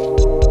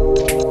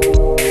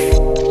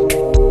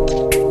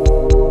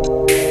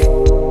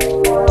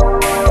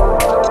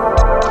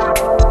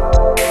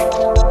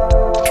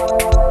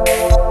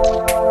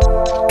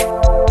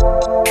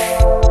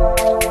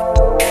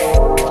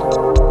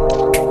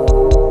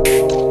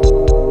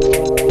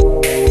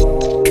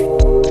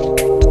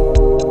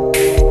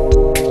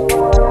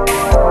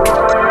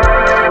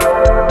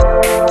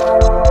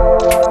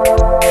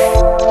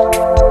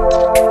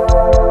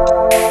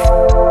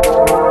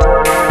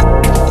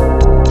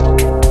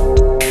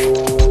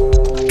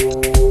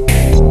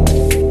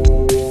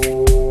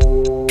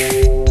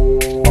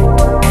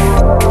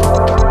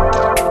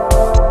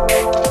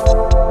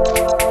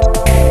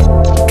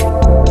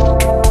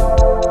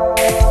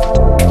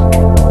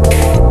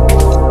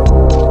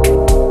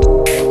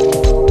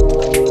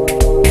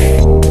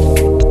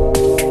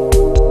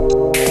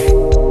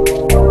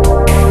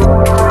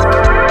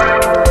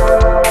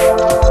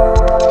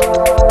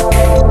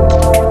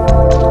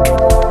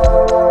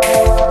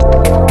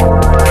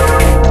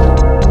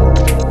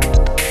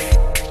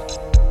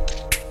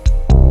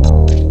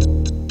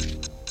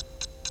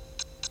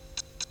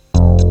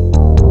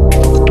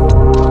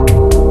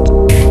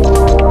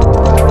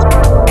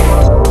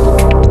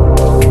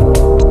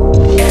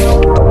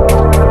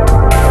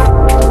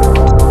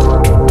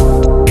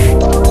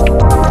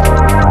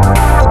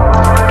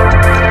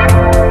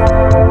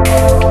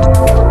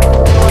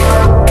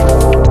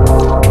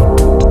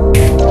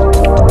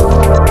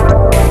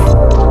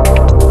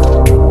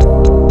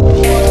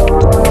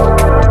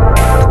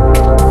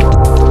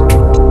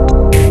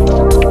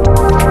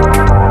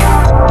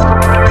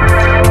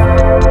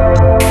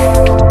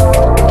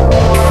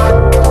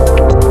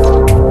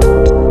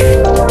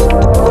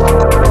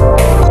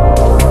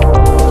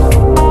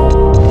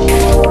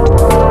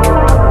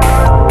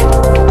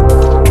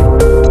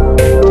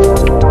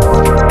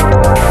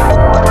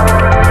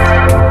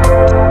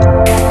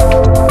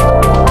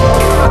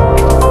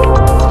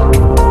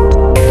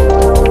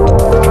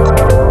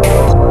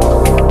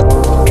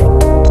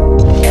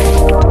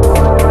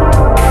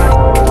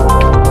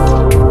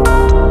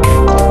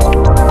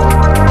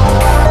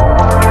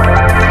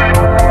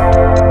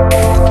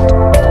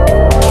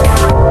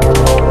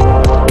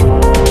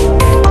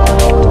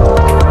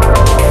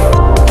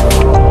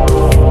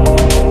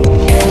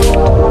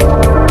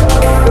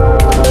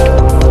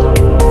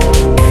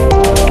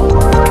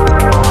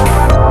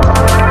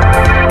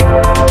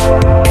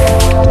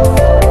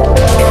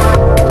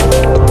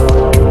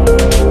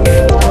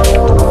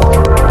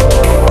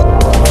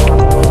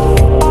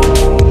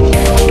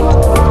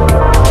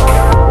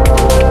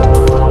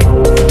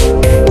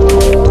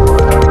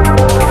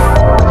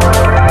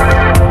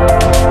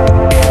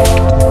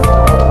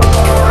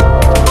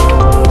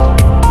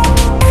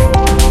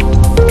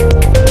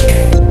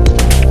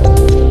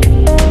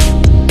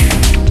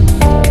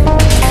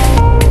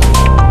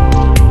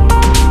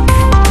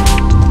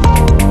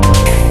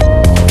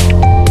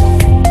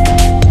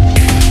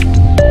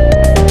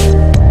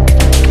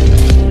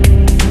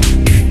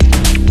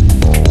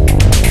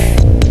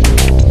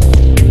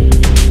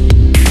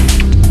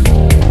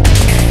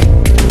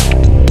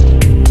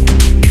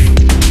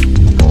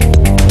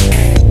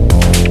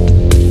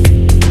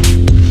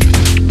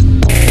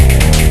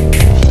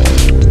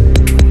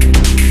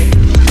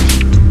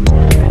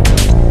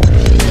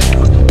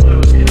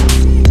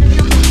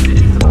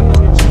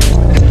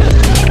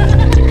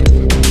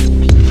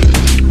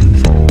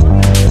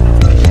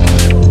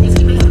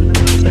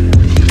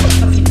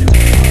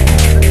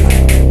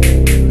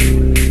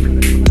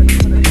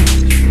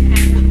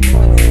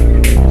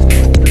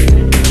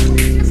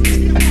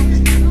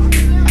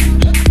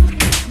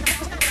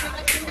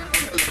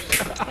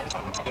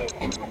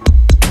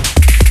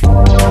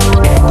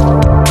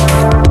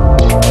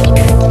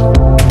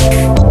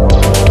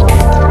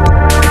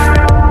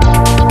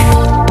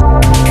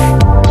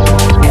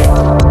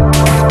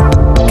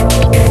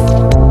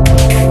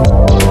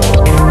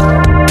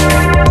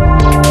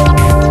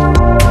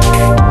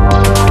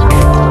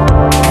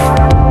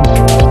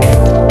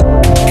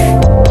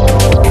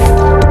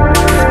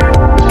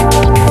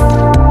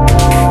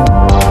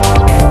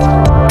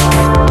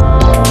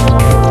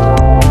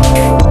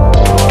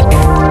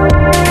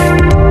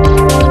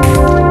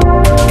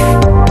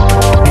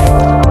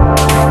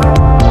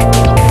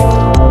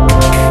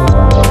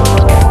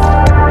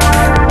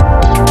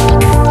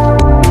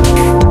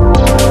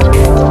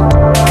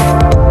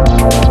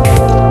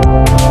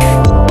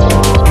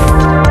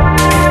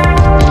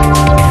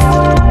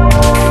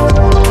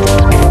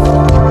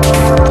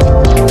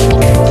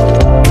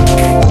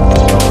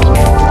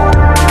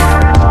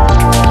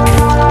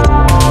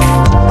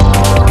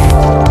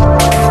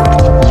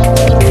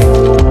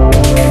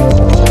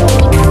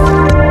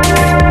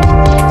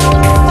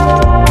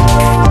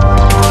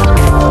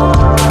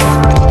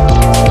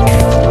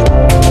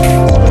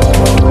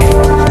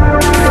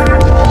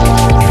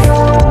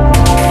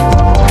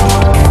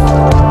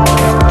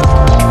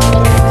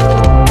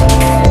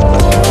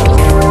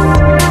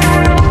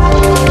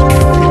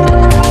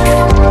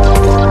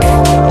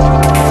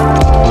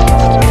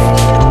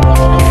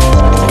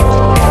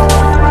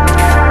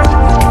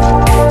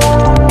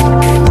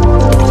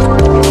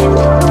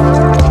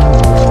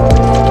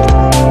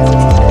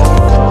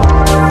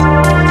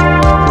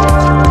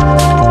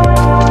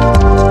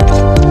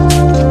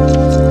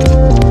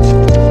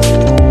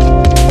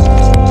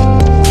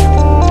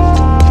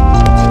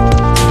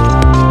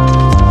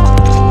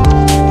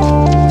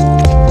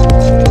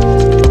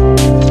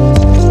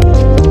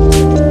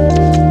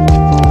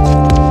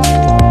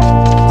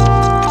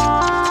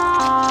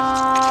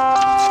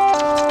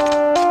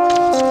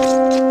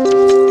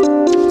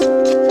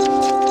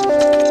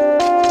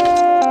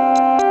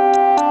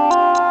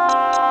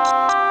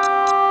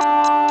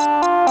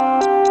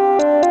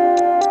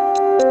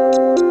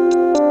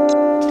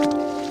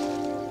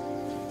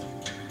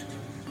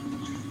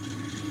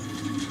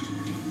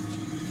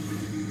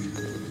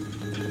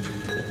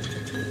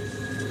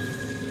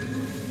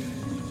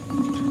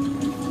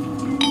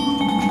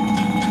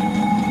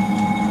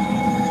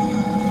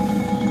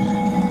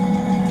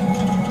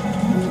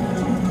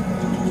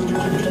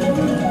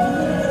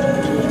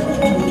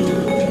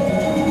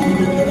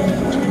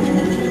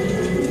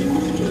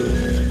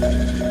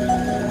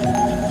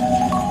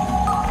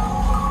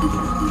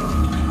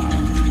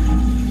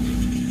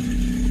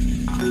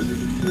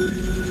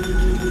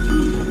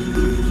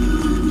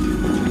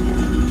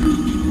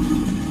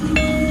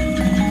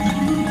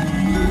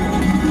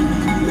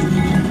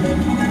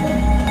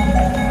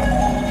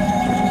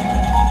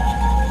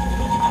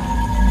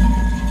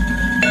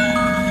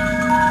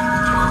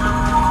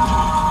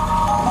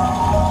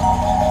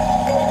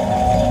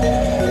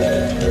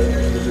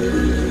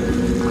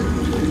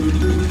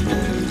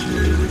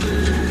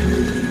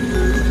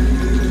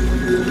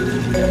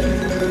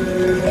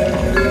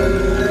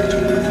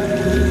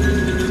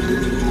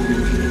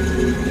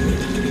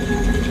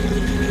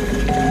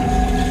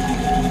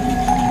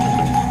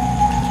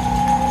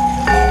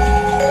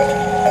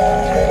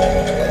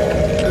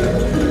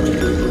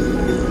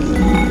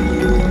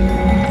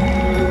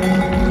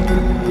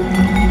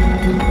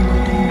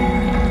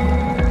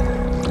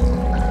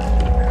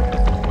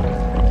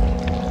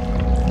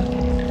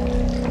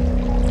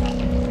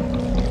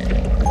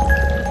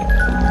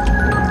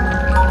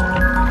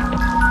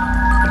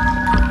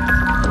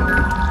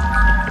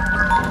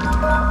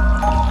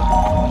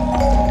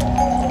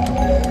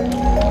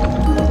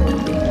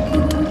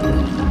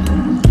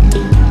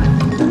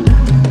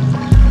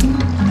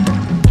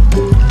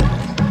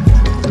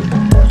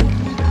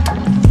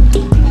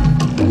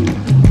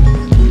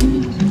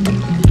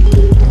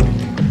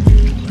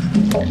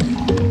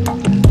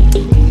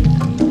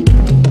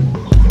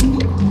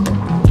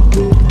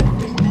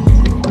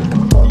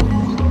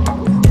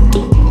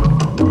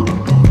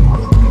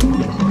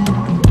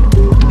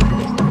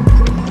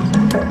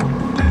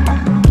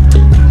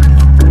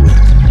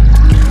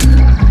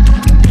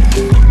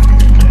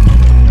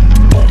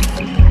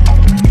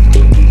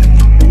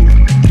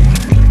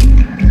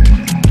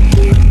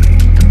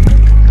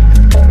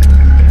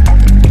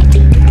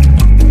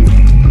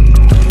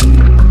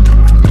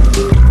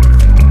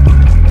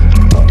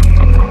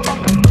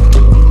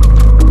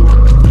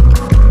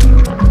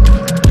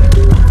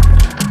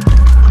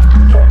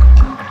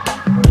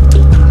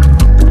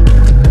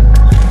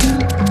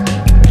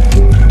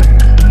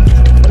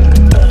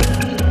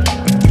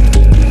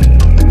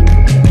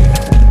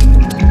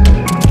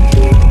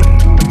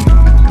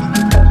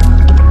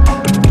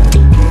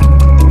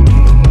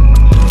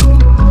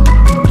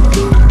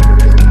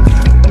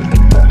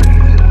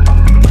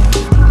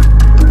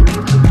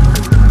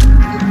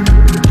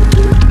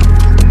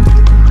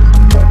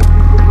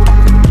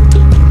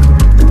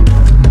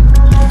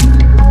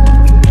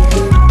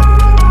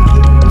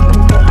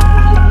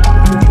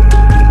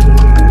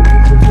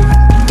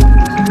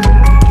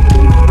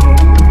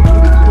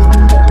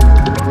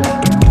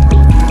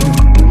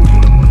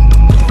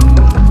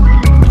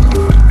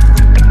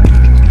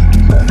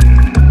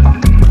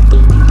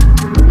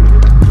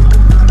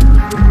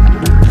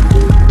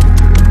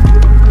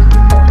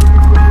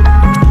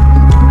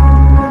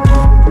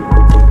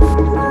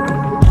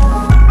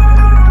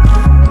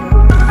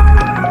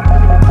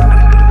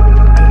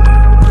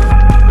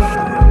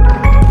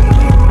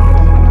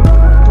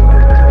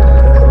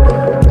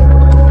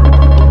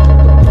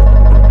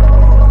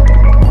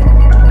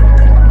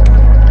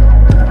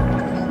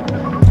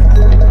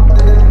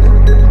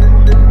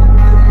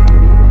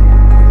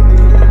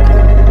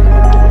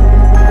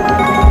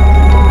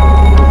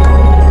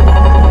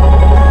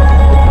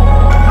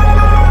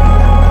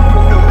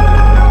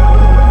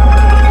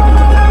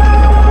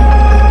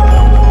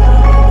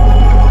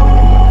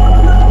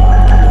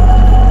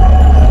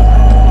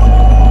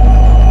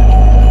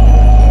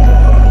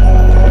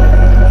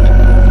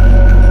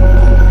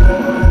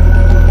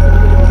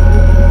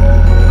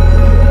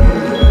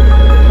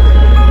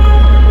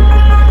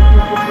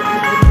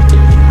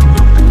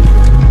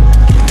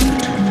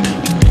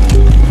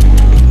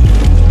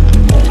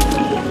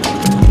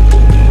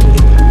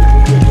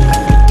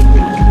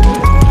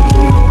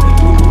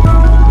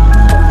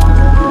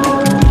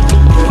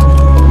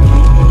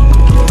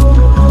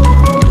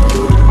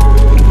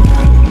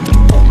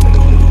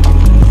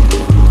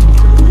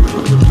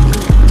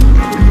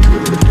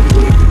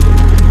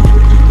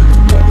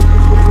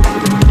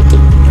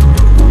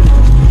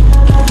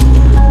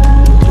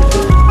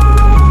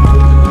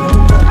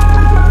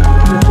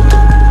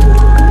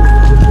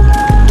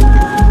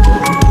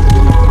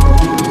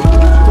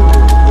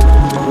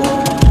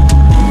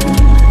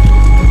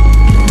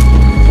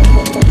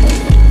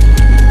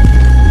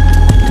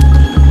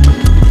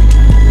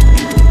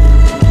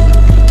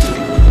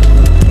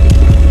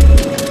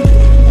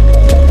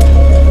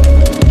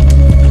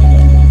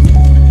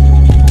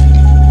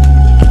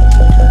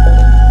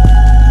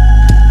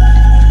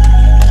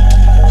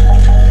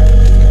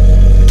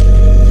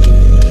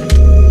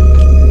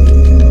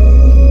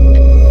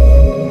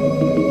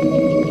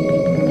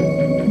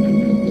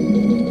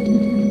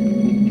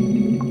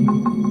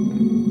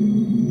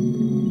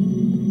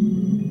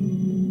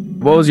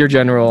 was your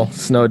general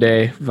snow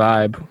day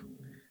vibe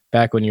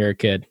back when you were a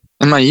kid?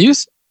 In my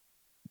youth,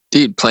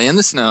 dude, play in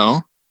the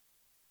snow.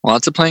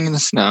 Lots of playing in the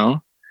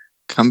snow.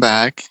 Come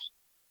back.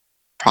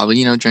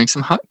 Probably, drink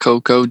some hot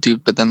cocoa,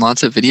 dude, but then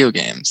lots of video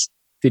games.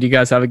 Did you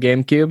guys have a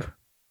GameCube?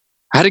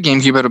 I had a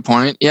GameCube at a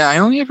point. Yeah, I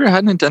only ever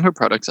had Nintendo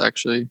products,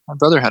 actually. My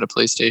brother had a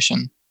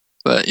PlayStation.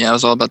 But yeah, it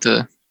was all about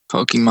the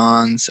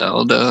Pokemon,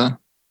 Zelda,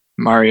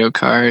 Mario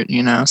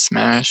Kart,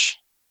 Smash.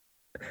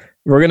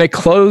 We're going to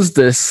close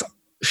this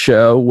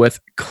show with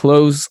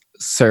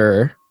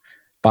Closer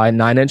by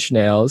 9 Inch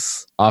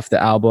Nails off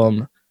the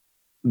album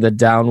The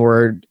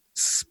Downward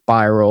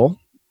Spiral.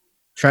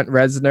 Trent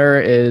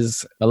Reznor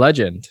is a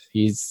legend.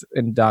 He's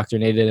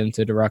indoctrinated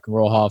into the Rock and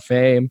Roll Hall of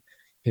Fame.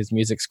 His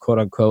music's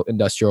quote-unquote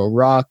industrial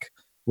rock,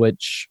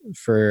 which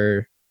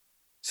for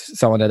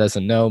someone that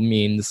doesn't know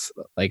means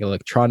like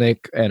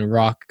electronic and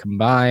rock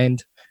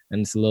combined,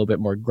 and it's a little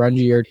bit more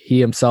grungier. He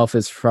himself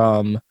is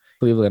from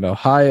Cleveland,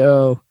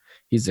 Ohio.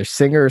 He's a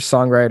singer,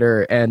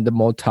 songwriter, and the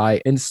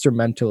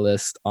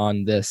multi-instrumentalist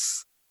on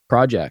this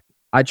project.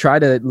 I tried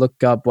to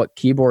look up what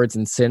keyboards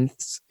and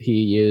synths he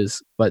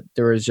used, but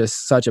there was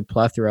just such a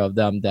plethora of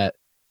them that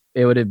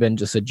it would have been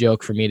just a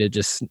joke for me to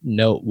just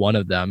note one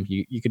of them.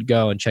 You could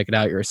go and check it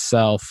out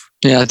yourself.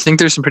 Yeah, I think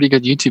there's some pretty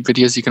good YouTube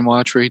videos you can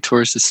watch where he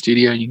tours the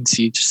studio. You can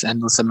see just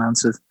endless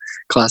amounts of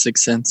classic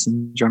synths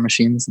and drum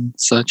machines and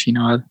such,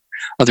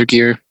 other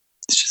gear.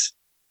 It's just,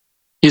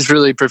 he's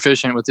really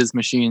proficient with his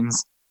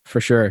machines. For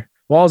sure.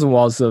 Walls and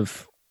walls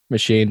of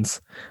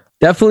machines.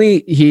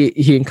 Definitely,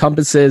 he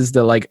encompasses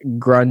the like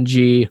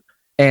grungy,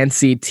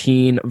 antsy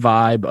teen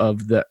vibe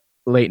of the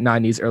late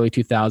 90s, early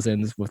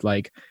 2000s with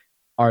like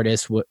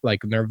artists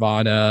like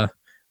Nirvana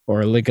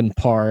or Linkin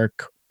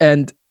Park.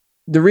 And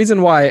the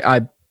reason why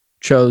I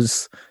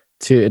chose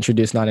to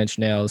introduce 9 Inch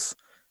Nails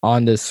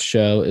on this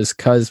show is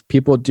because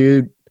people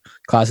do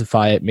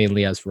classify it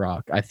mainly as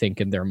rock, I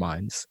think, in their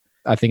minds.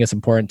 I think it's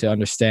important to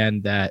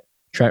understand that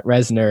Trent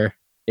Reznor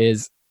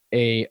is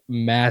a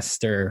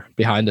master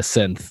behind the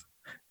synth,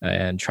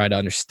 and try to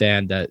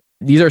understand that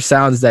these are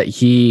sounds that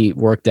he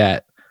worked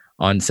at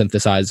on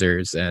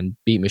synthesizers and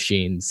beat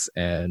machines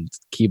and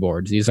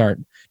keyboards. These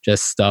aren't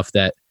just stuff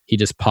that he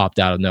just popped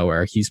out of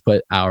nowhere. He's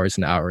put hours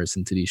and hours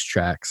into these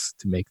tracks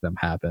to make them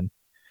happen.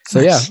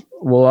 So Nice. yeah,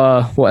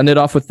 we'll end it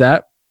off with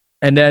that.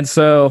 And then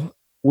so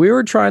we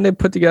were trying to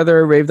put together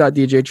a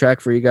Rave.DJ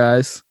track for you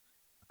guys.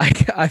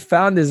 I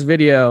found this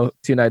video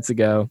 2 nights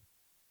ago.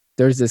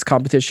 There's this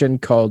competition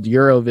called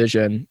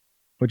Eurovision,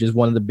 which is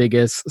one of the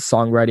biggest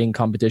songwriting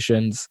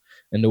competitions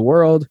in the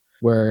world,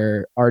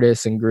 where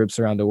artists and groups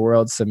around the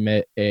world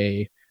submit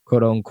a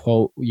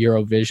quote-unquote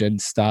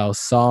Eurovision style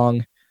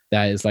song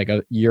that is like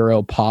a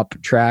Euro pop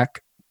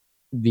track.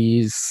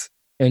 These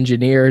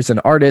engineers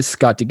and artists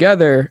got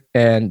together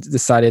and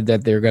decided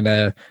that they're going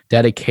to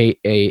dedicate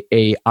a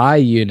AI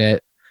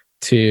unit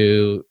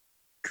to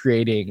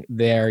creating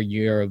their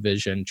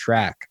Eurovision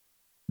track.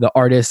 The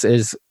artist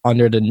is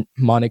under the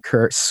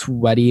moniker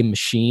Sweaty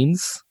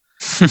Machines.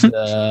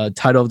 The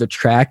title of the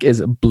track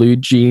is Blue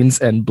Jeans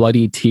and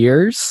Bloody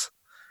Tears.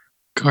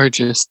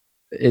 Gorgeous.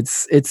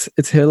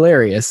 It's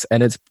hilarious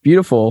and it's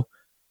beautiful.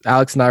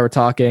 Alex and I were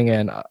talking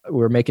and we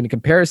were making a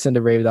comparison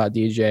to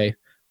Rave.DJ,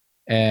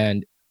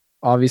 and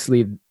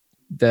obviously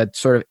that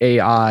sort of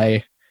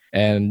AI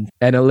and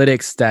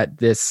analytics that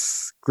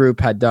this group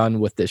had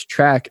done with this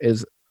track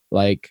is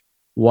like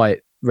what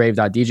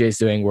Rave.DJ is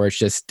doing, where it's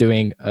just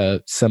doing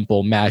a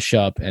simple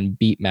mashup and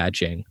beat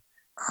matching.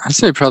 I'd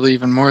say probably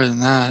even more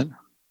than that.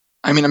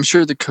 I mean, I'm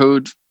sure the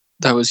code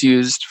that was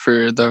used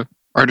for the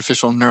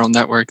artificial neural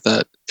network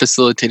that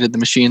facilitated the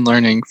machine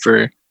learning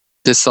for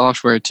this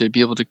software to be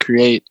able to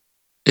create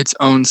its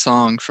own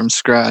song from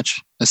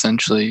scratch,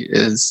 essentially,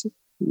 is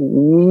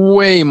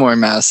way more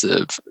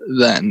massive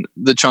than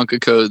the chunk of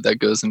code that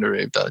goes into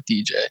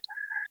Rave.DJ.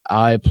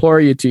 I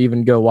implore you to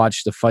even go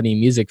watch the funny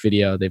music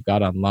video they've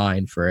got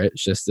online for it.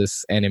 It's just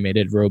this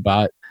animated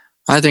robot.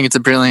 I think it's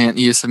a brilliant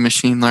use of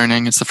machine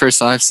learning. It's the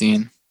first I've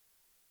seen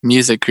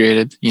music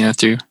created,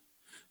 through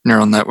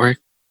neural network.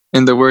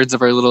 In the words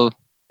of our little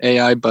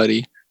AI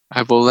buddy,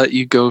 I will let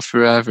you go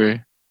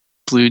forever.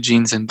 Blue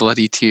jeans and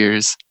bloody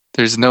tears.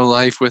 There's no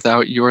life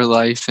without your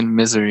life and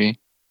misery.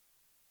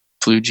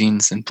 Blue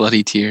jeans and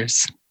bloody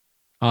tears.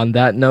 On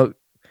that note,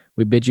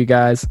 we bid you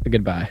guys a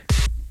goodbye.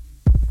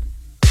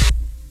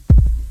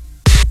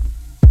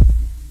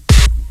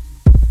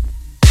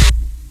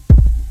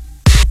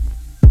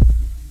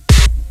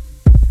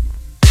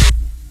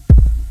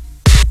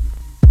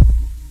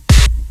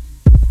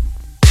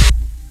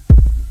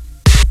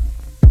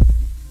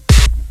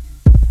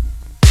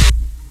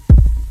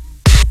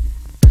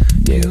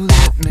 You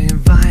let me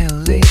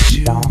violate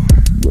you.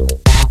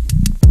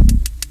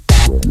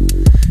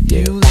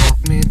 You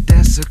let me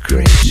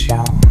desecrate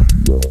you.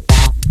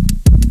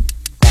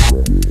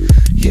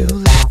 You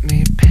let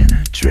me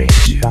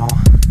penetrate you.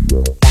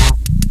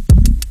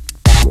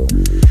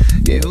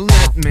 You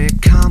let me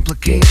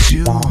complicate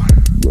you.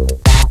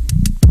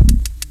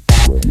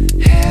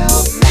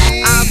 Help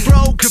me. I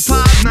broke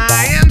apart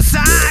my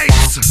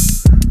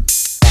insides.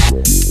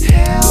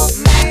 Help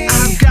me.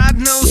 I've got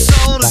no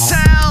soul to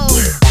tell.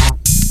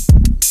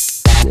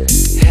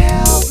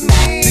 Help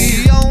me.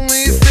 The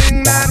only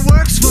thing that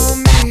works for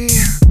me.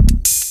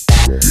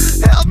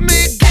 Help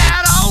me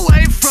get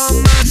away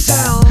from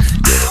myself.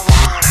 I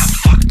wanna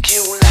fuck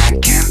you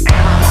like an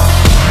animal.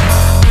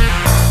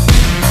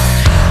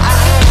 I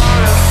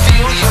wanna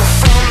feel you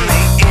from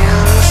the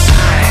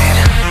inside.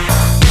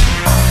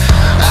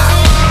 I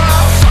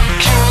wanna fuck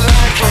you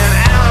like an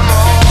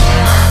animal.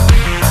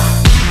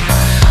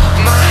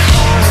 My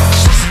whole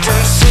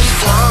existence is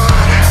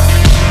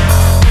flawed.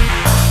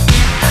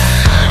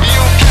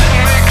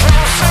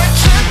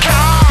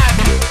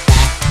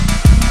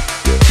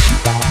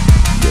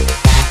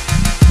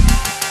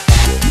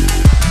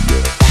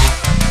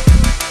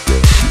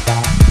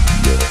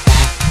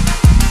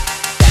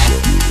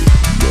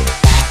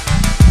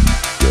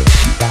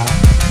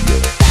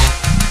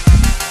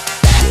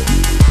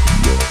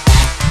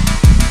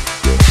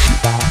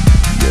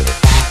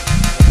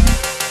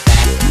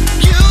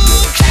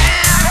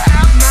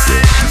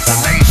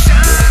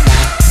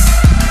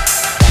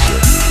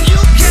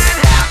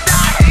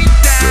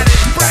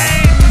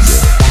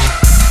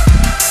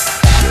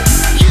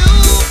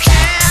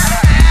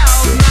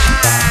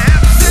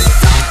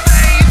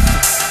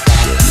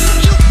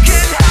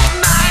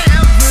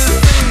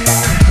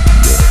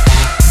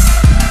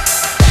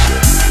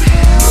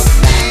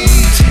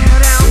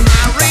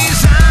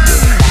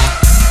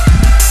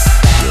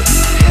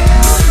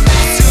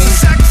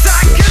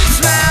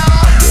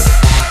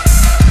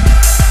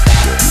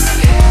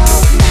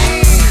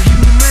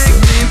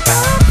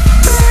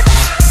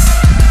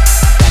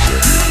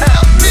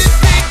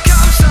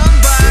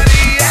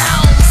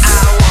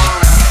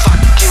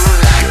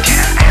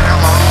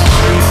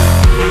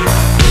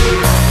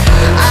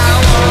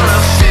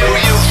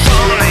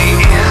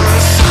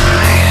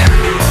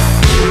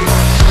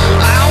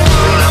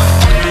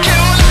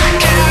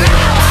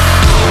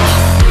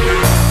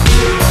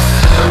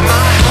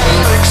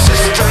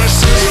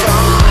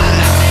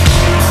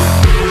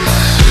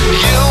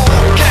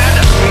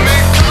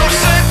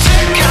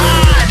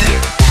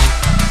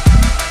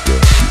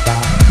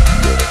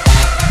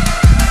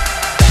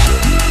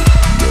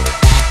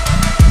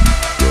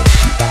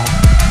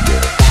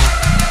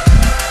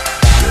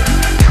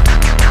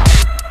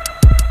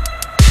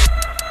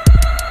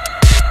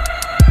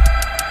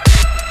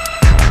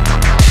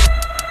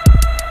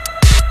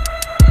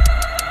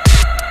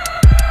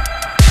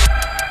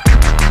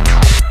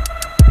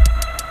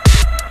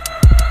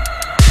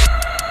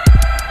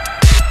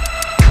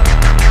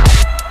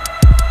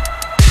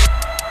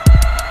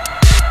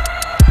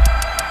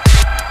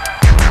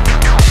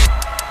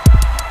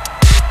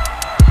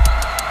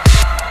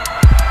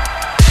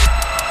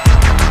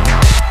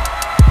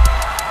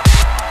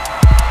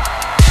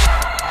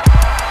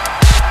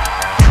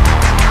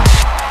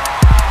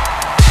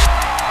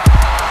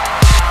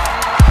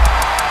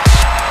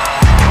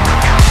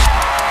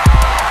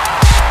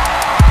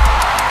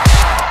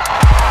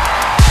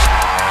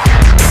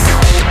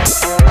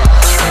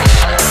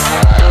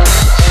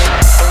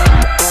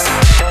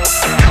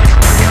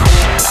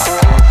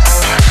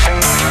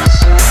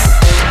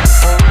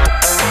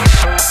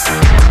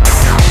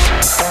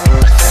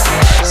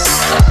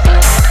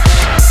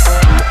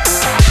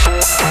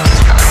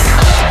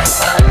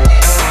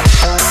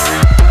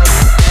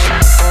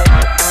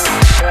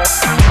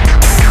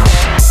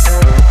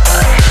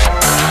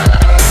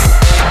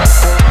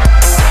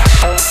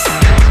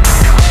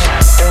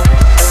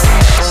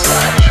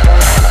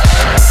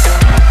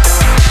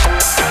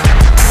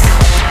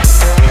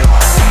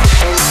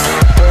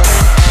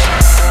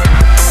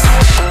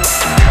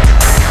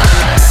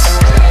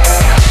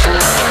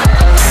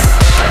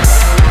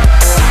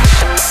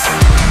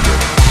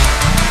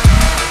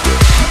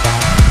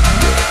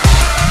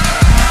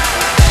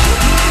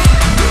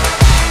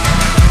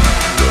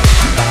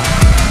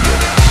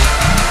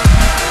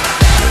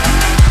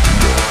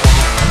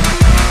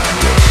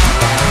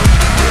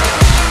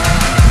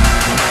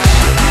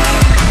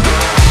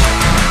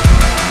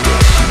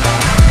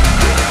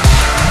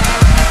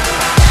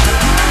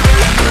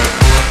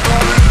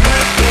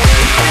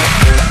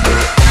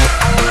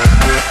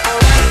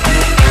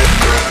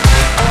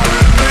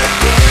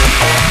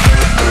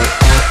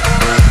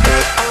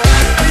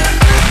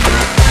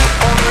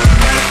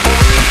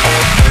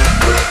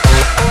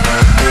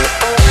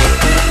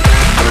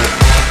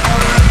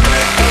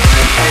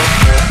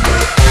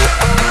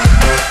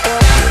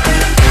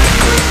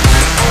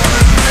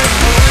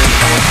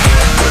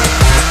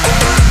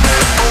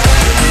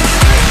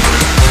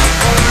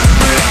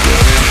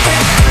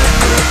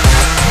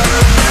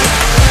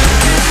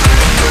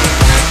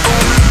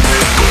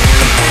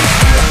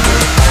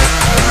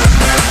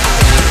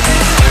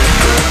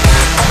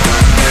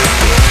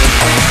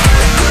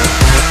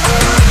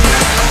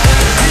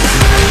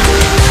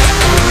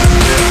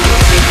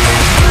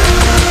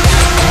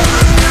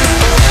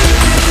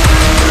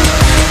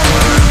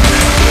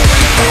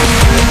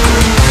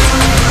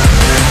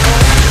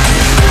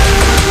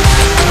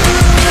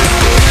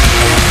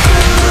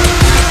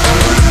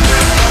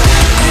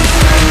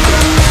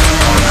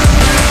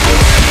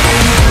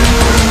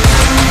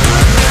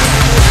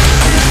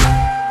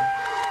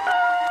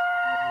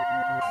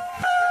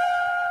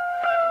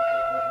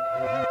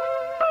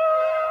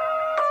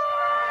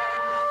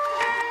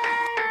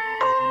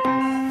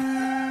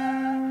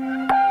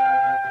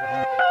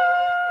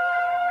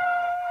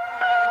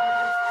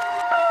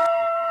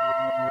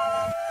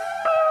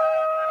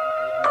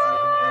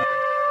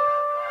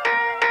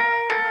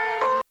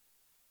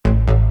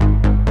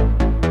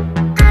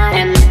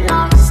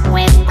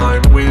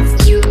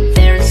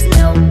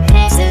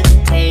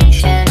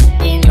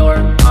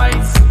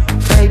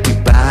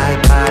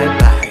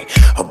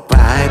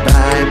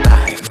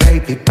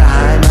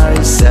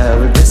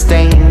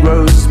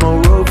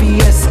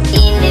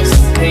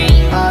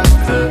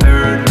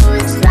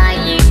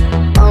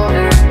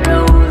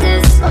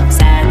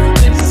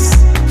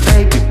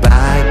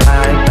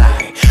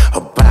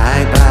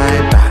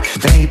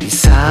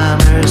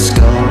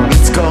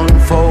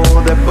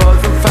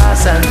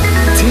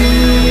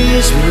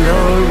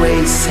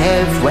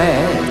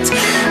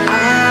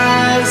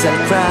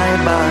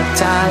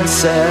 I'll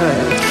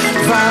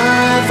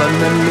survive on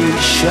a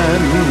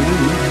mission.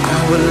 I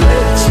will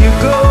let you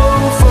go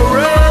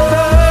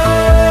forever.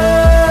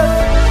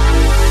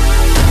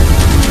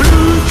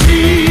 Blue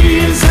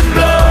jeans and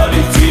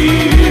bloody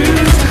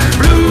tears,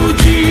 blue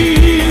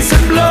jeans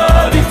and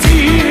bloody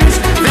tears.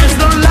 There's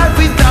no life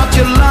without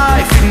your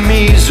life in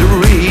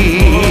misery.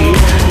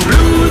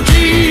 Blue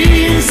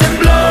jeans and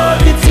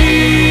bloody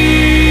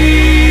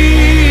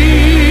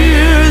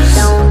tears.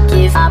 Don't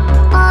give up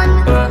on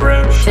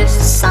precious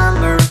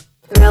summer,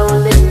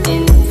 rolling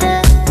in the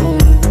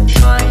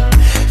moonshine.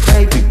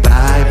 Baby,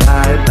 bye,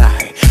 bye,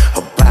 bye.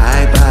 Oh,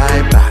 bye,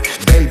 bye, bye.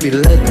 Baby,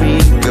 let me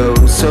go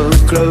so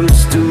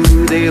close to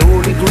the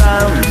holy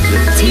ground. The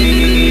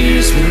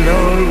tears will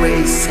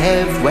always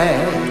have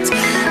wet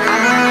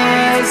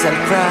eyes. I'll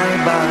cry,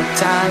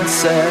 but I'll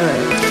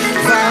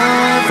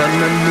survive on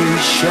a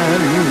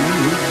mission.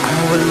 I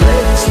will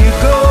let you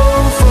go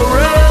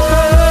forever.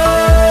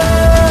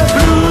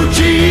 Blue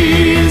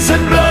jeans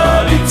and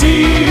bloody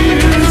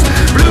tears,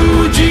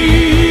 blue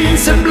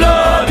jeans and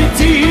bloody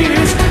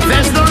tears.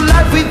 There's no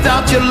life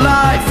without your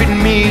life in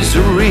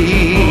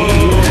misery.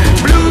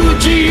 Blue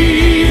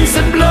jeans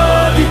and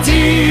bloody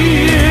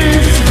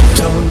tears.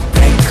 Don't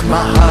break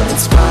my heart,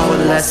 it's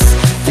powerless.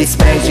 This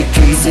magic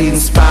is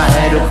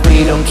inspired of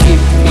me, don't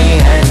keep me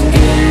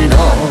hanging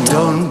on.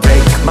 Don't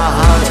break my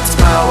heart, it's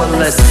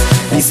powerless.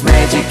 This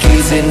magic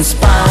is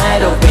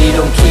inspired of me,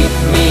 don't keep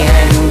me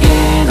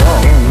hanging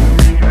on.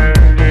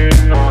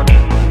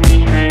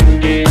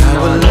 I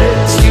will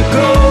let you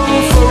go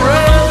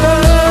forever.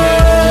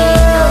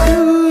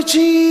 Blue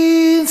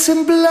jeans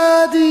and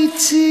bloody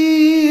tears.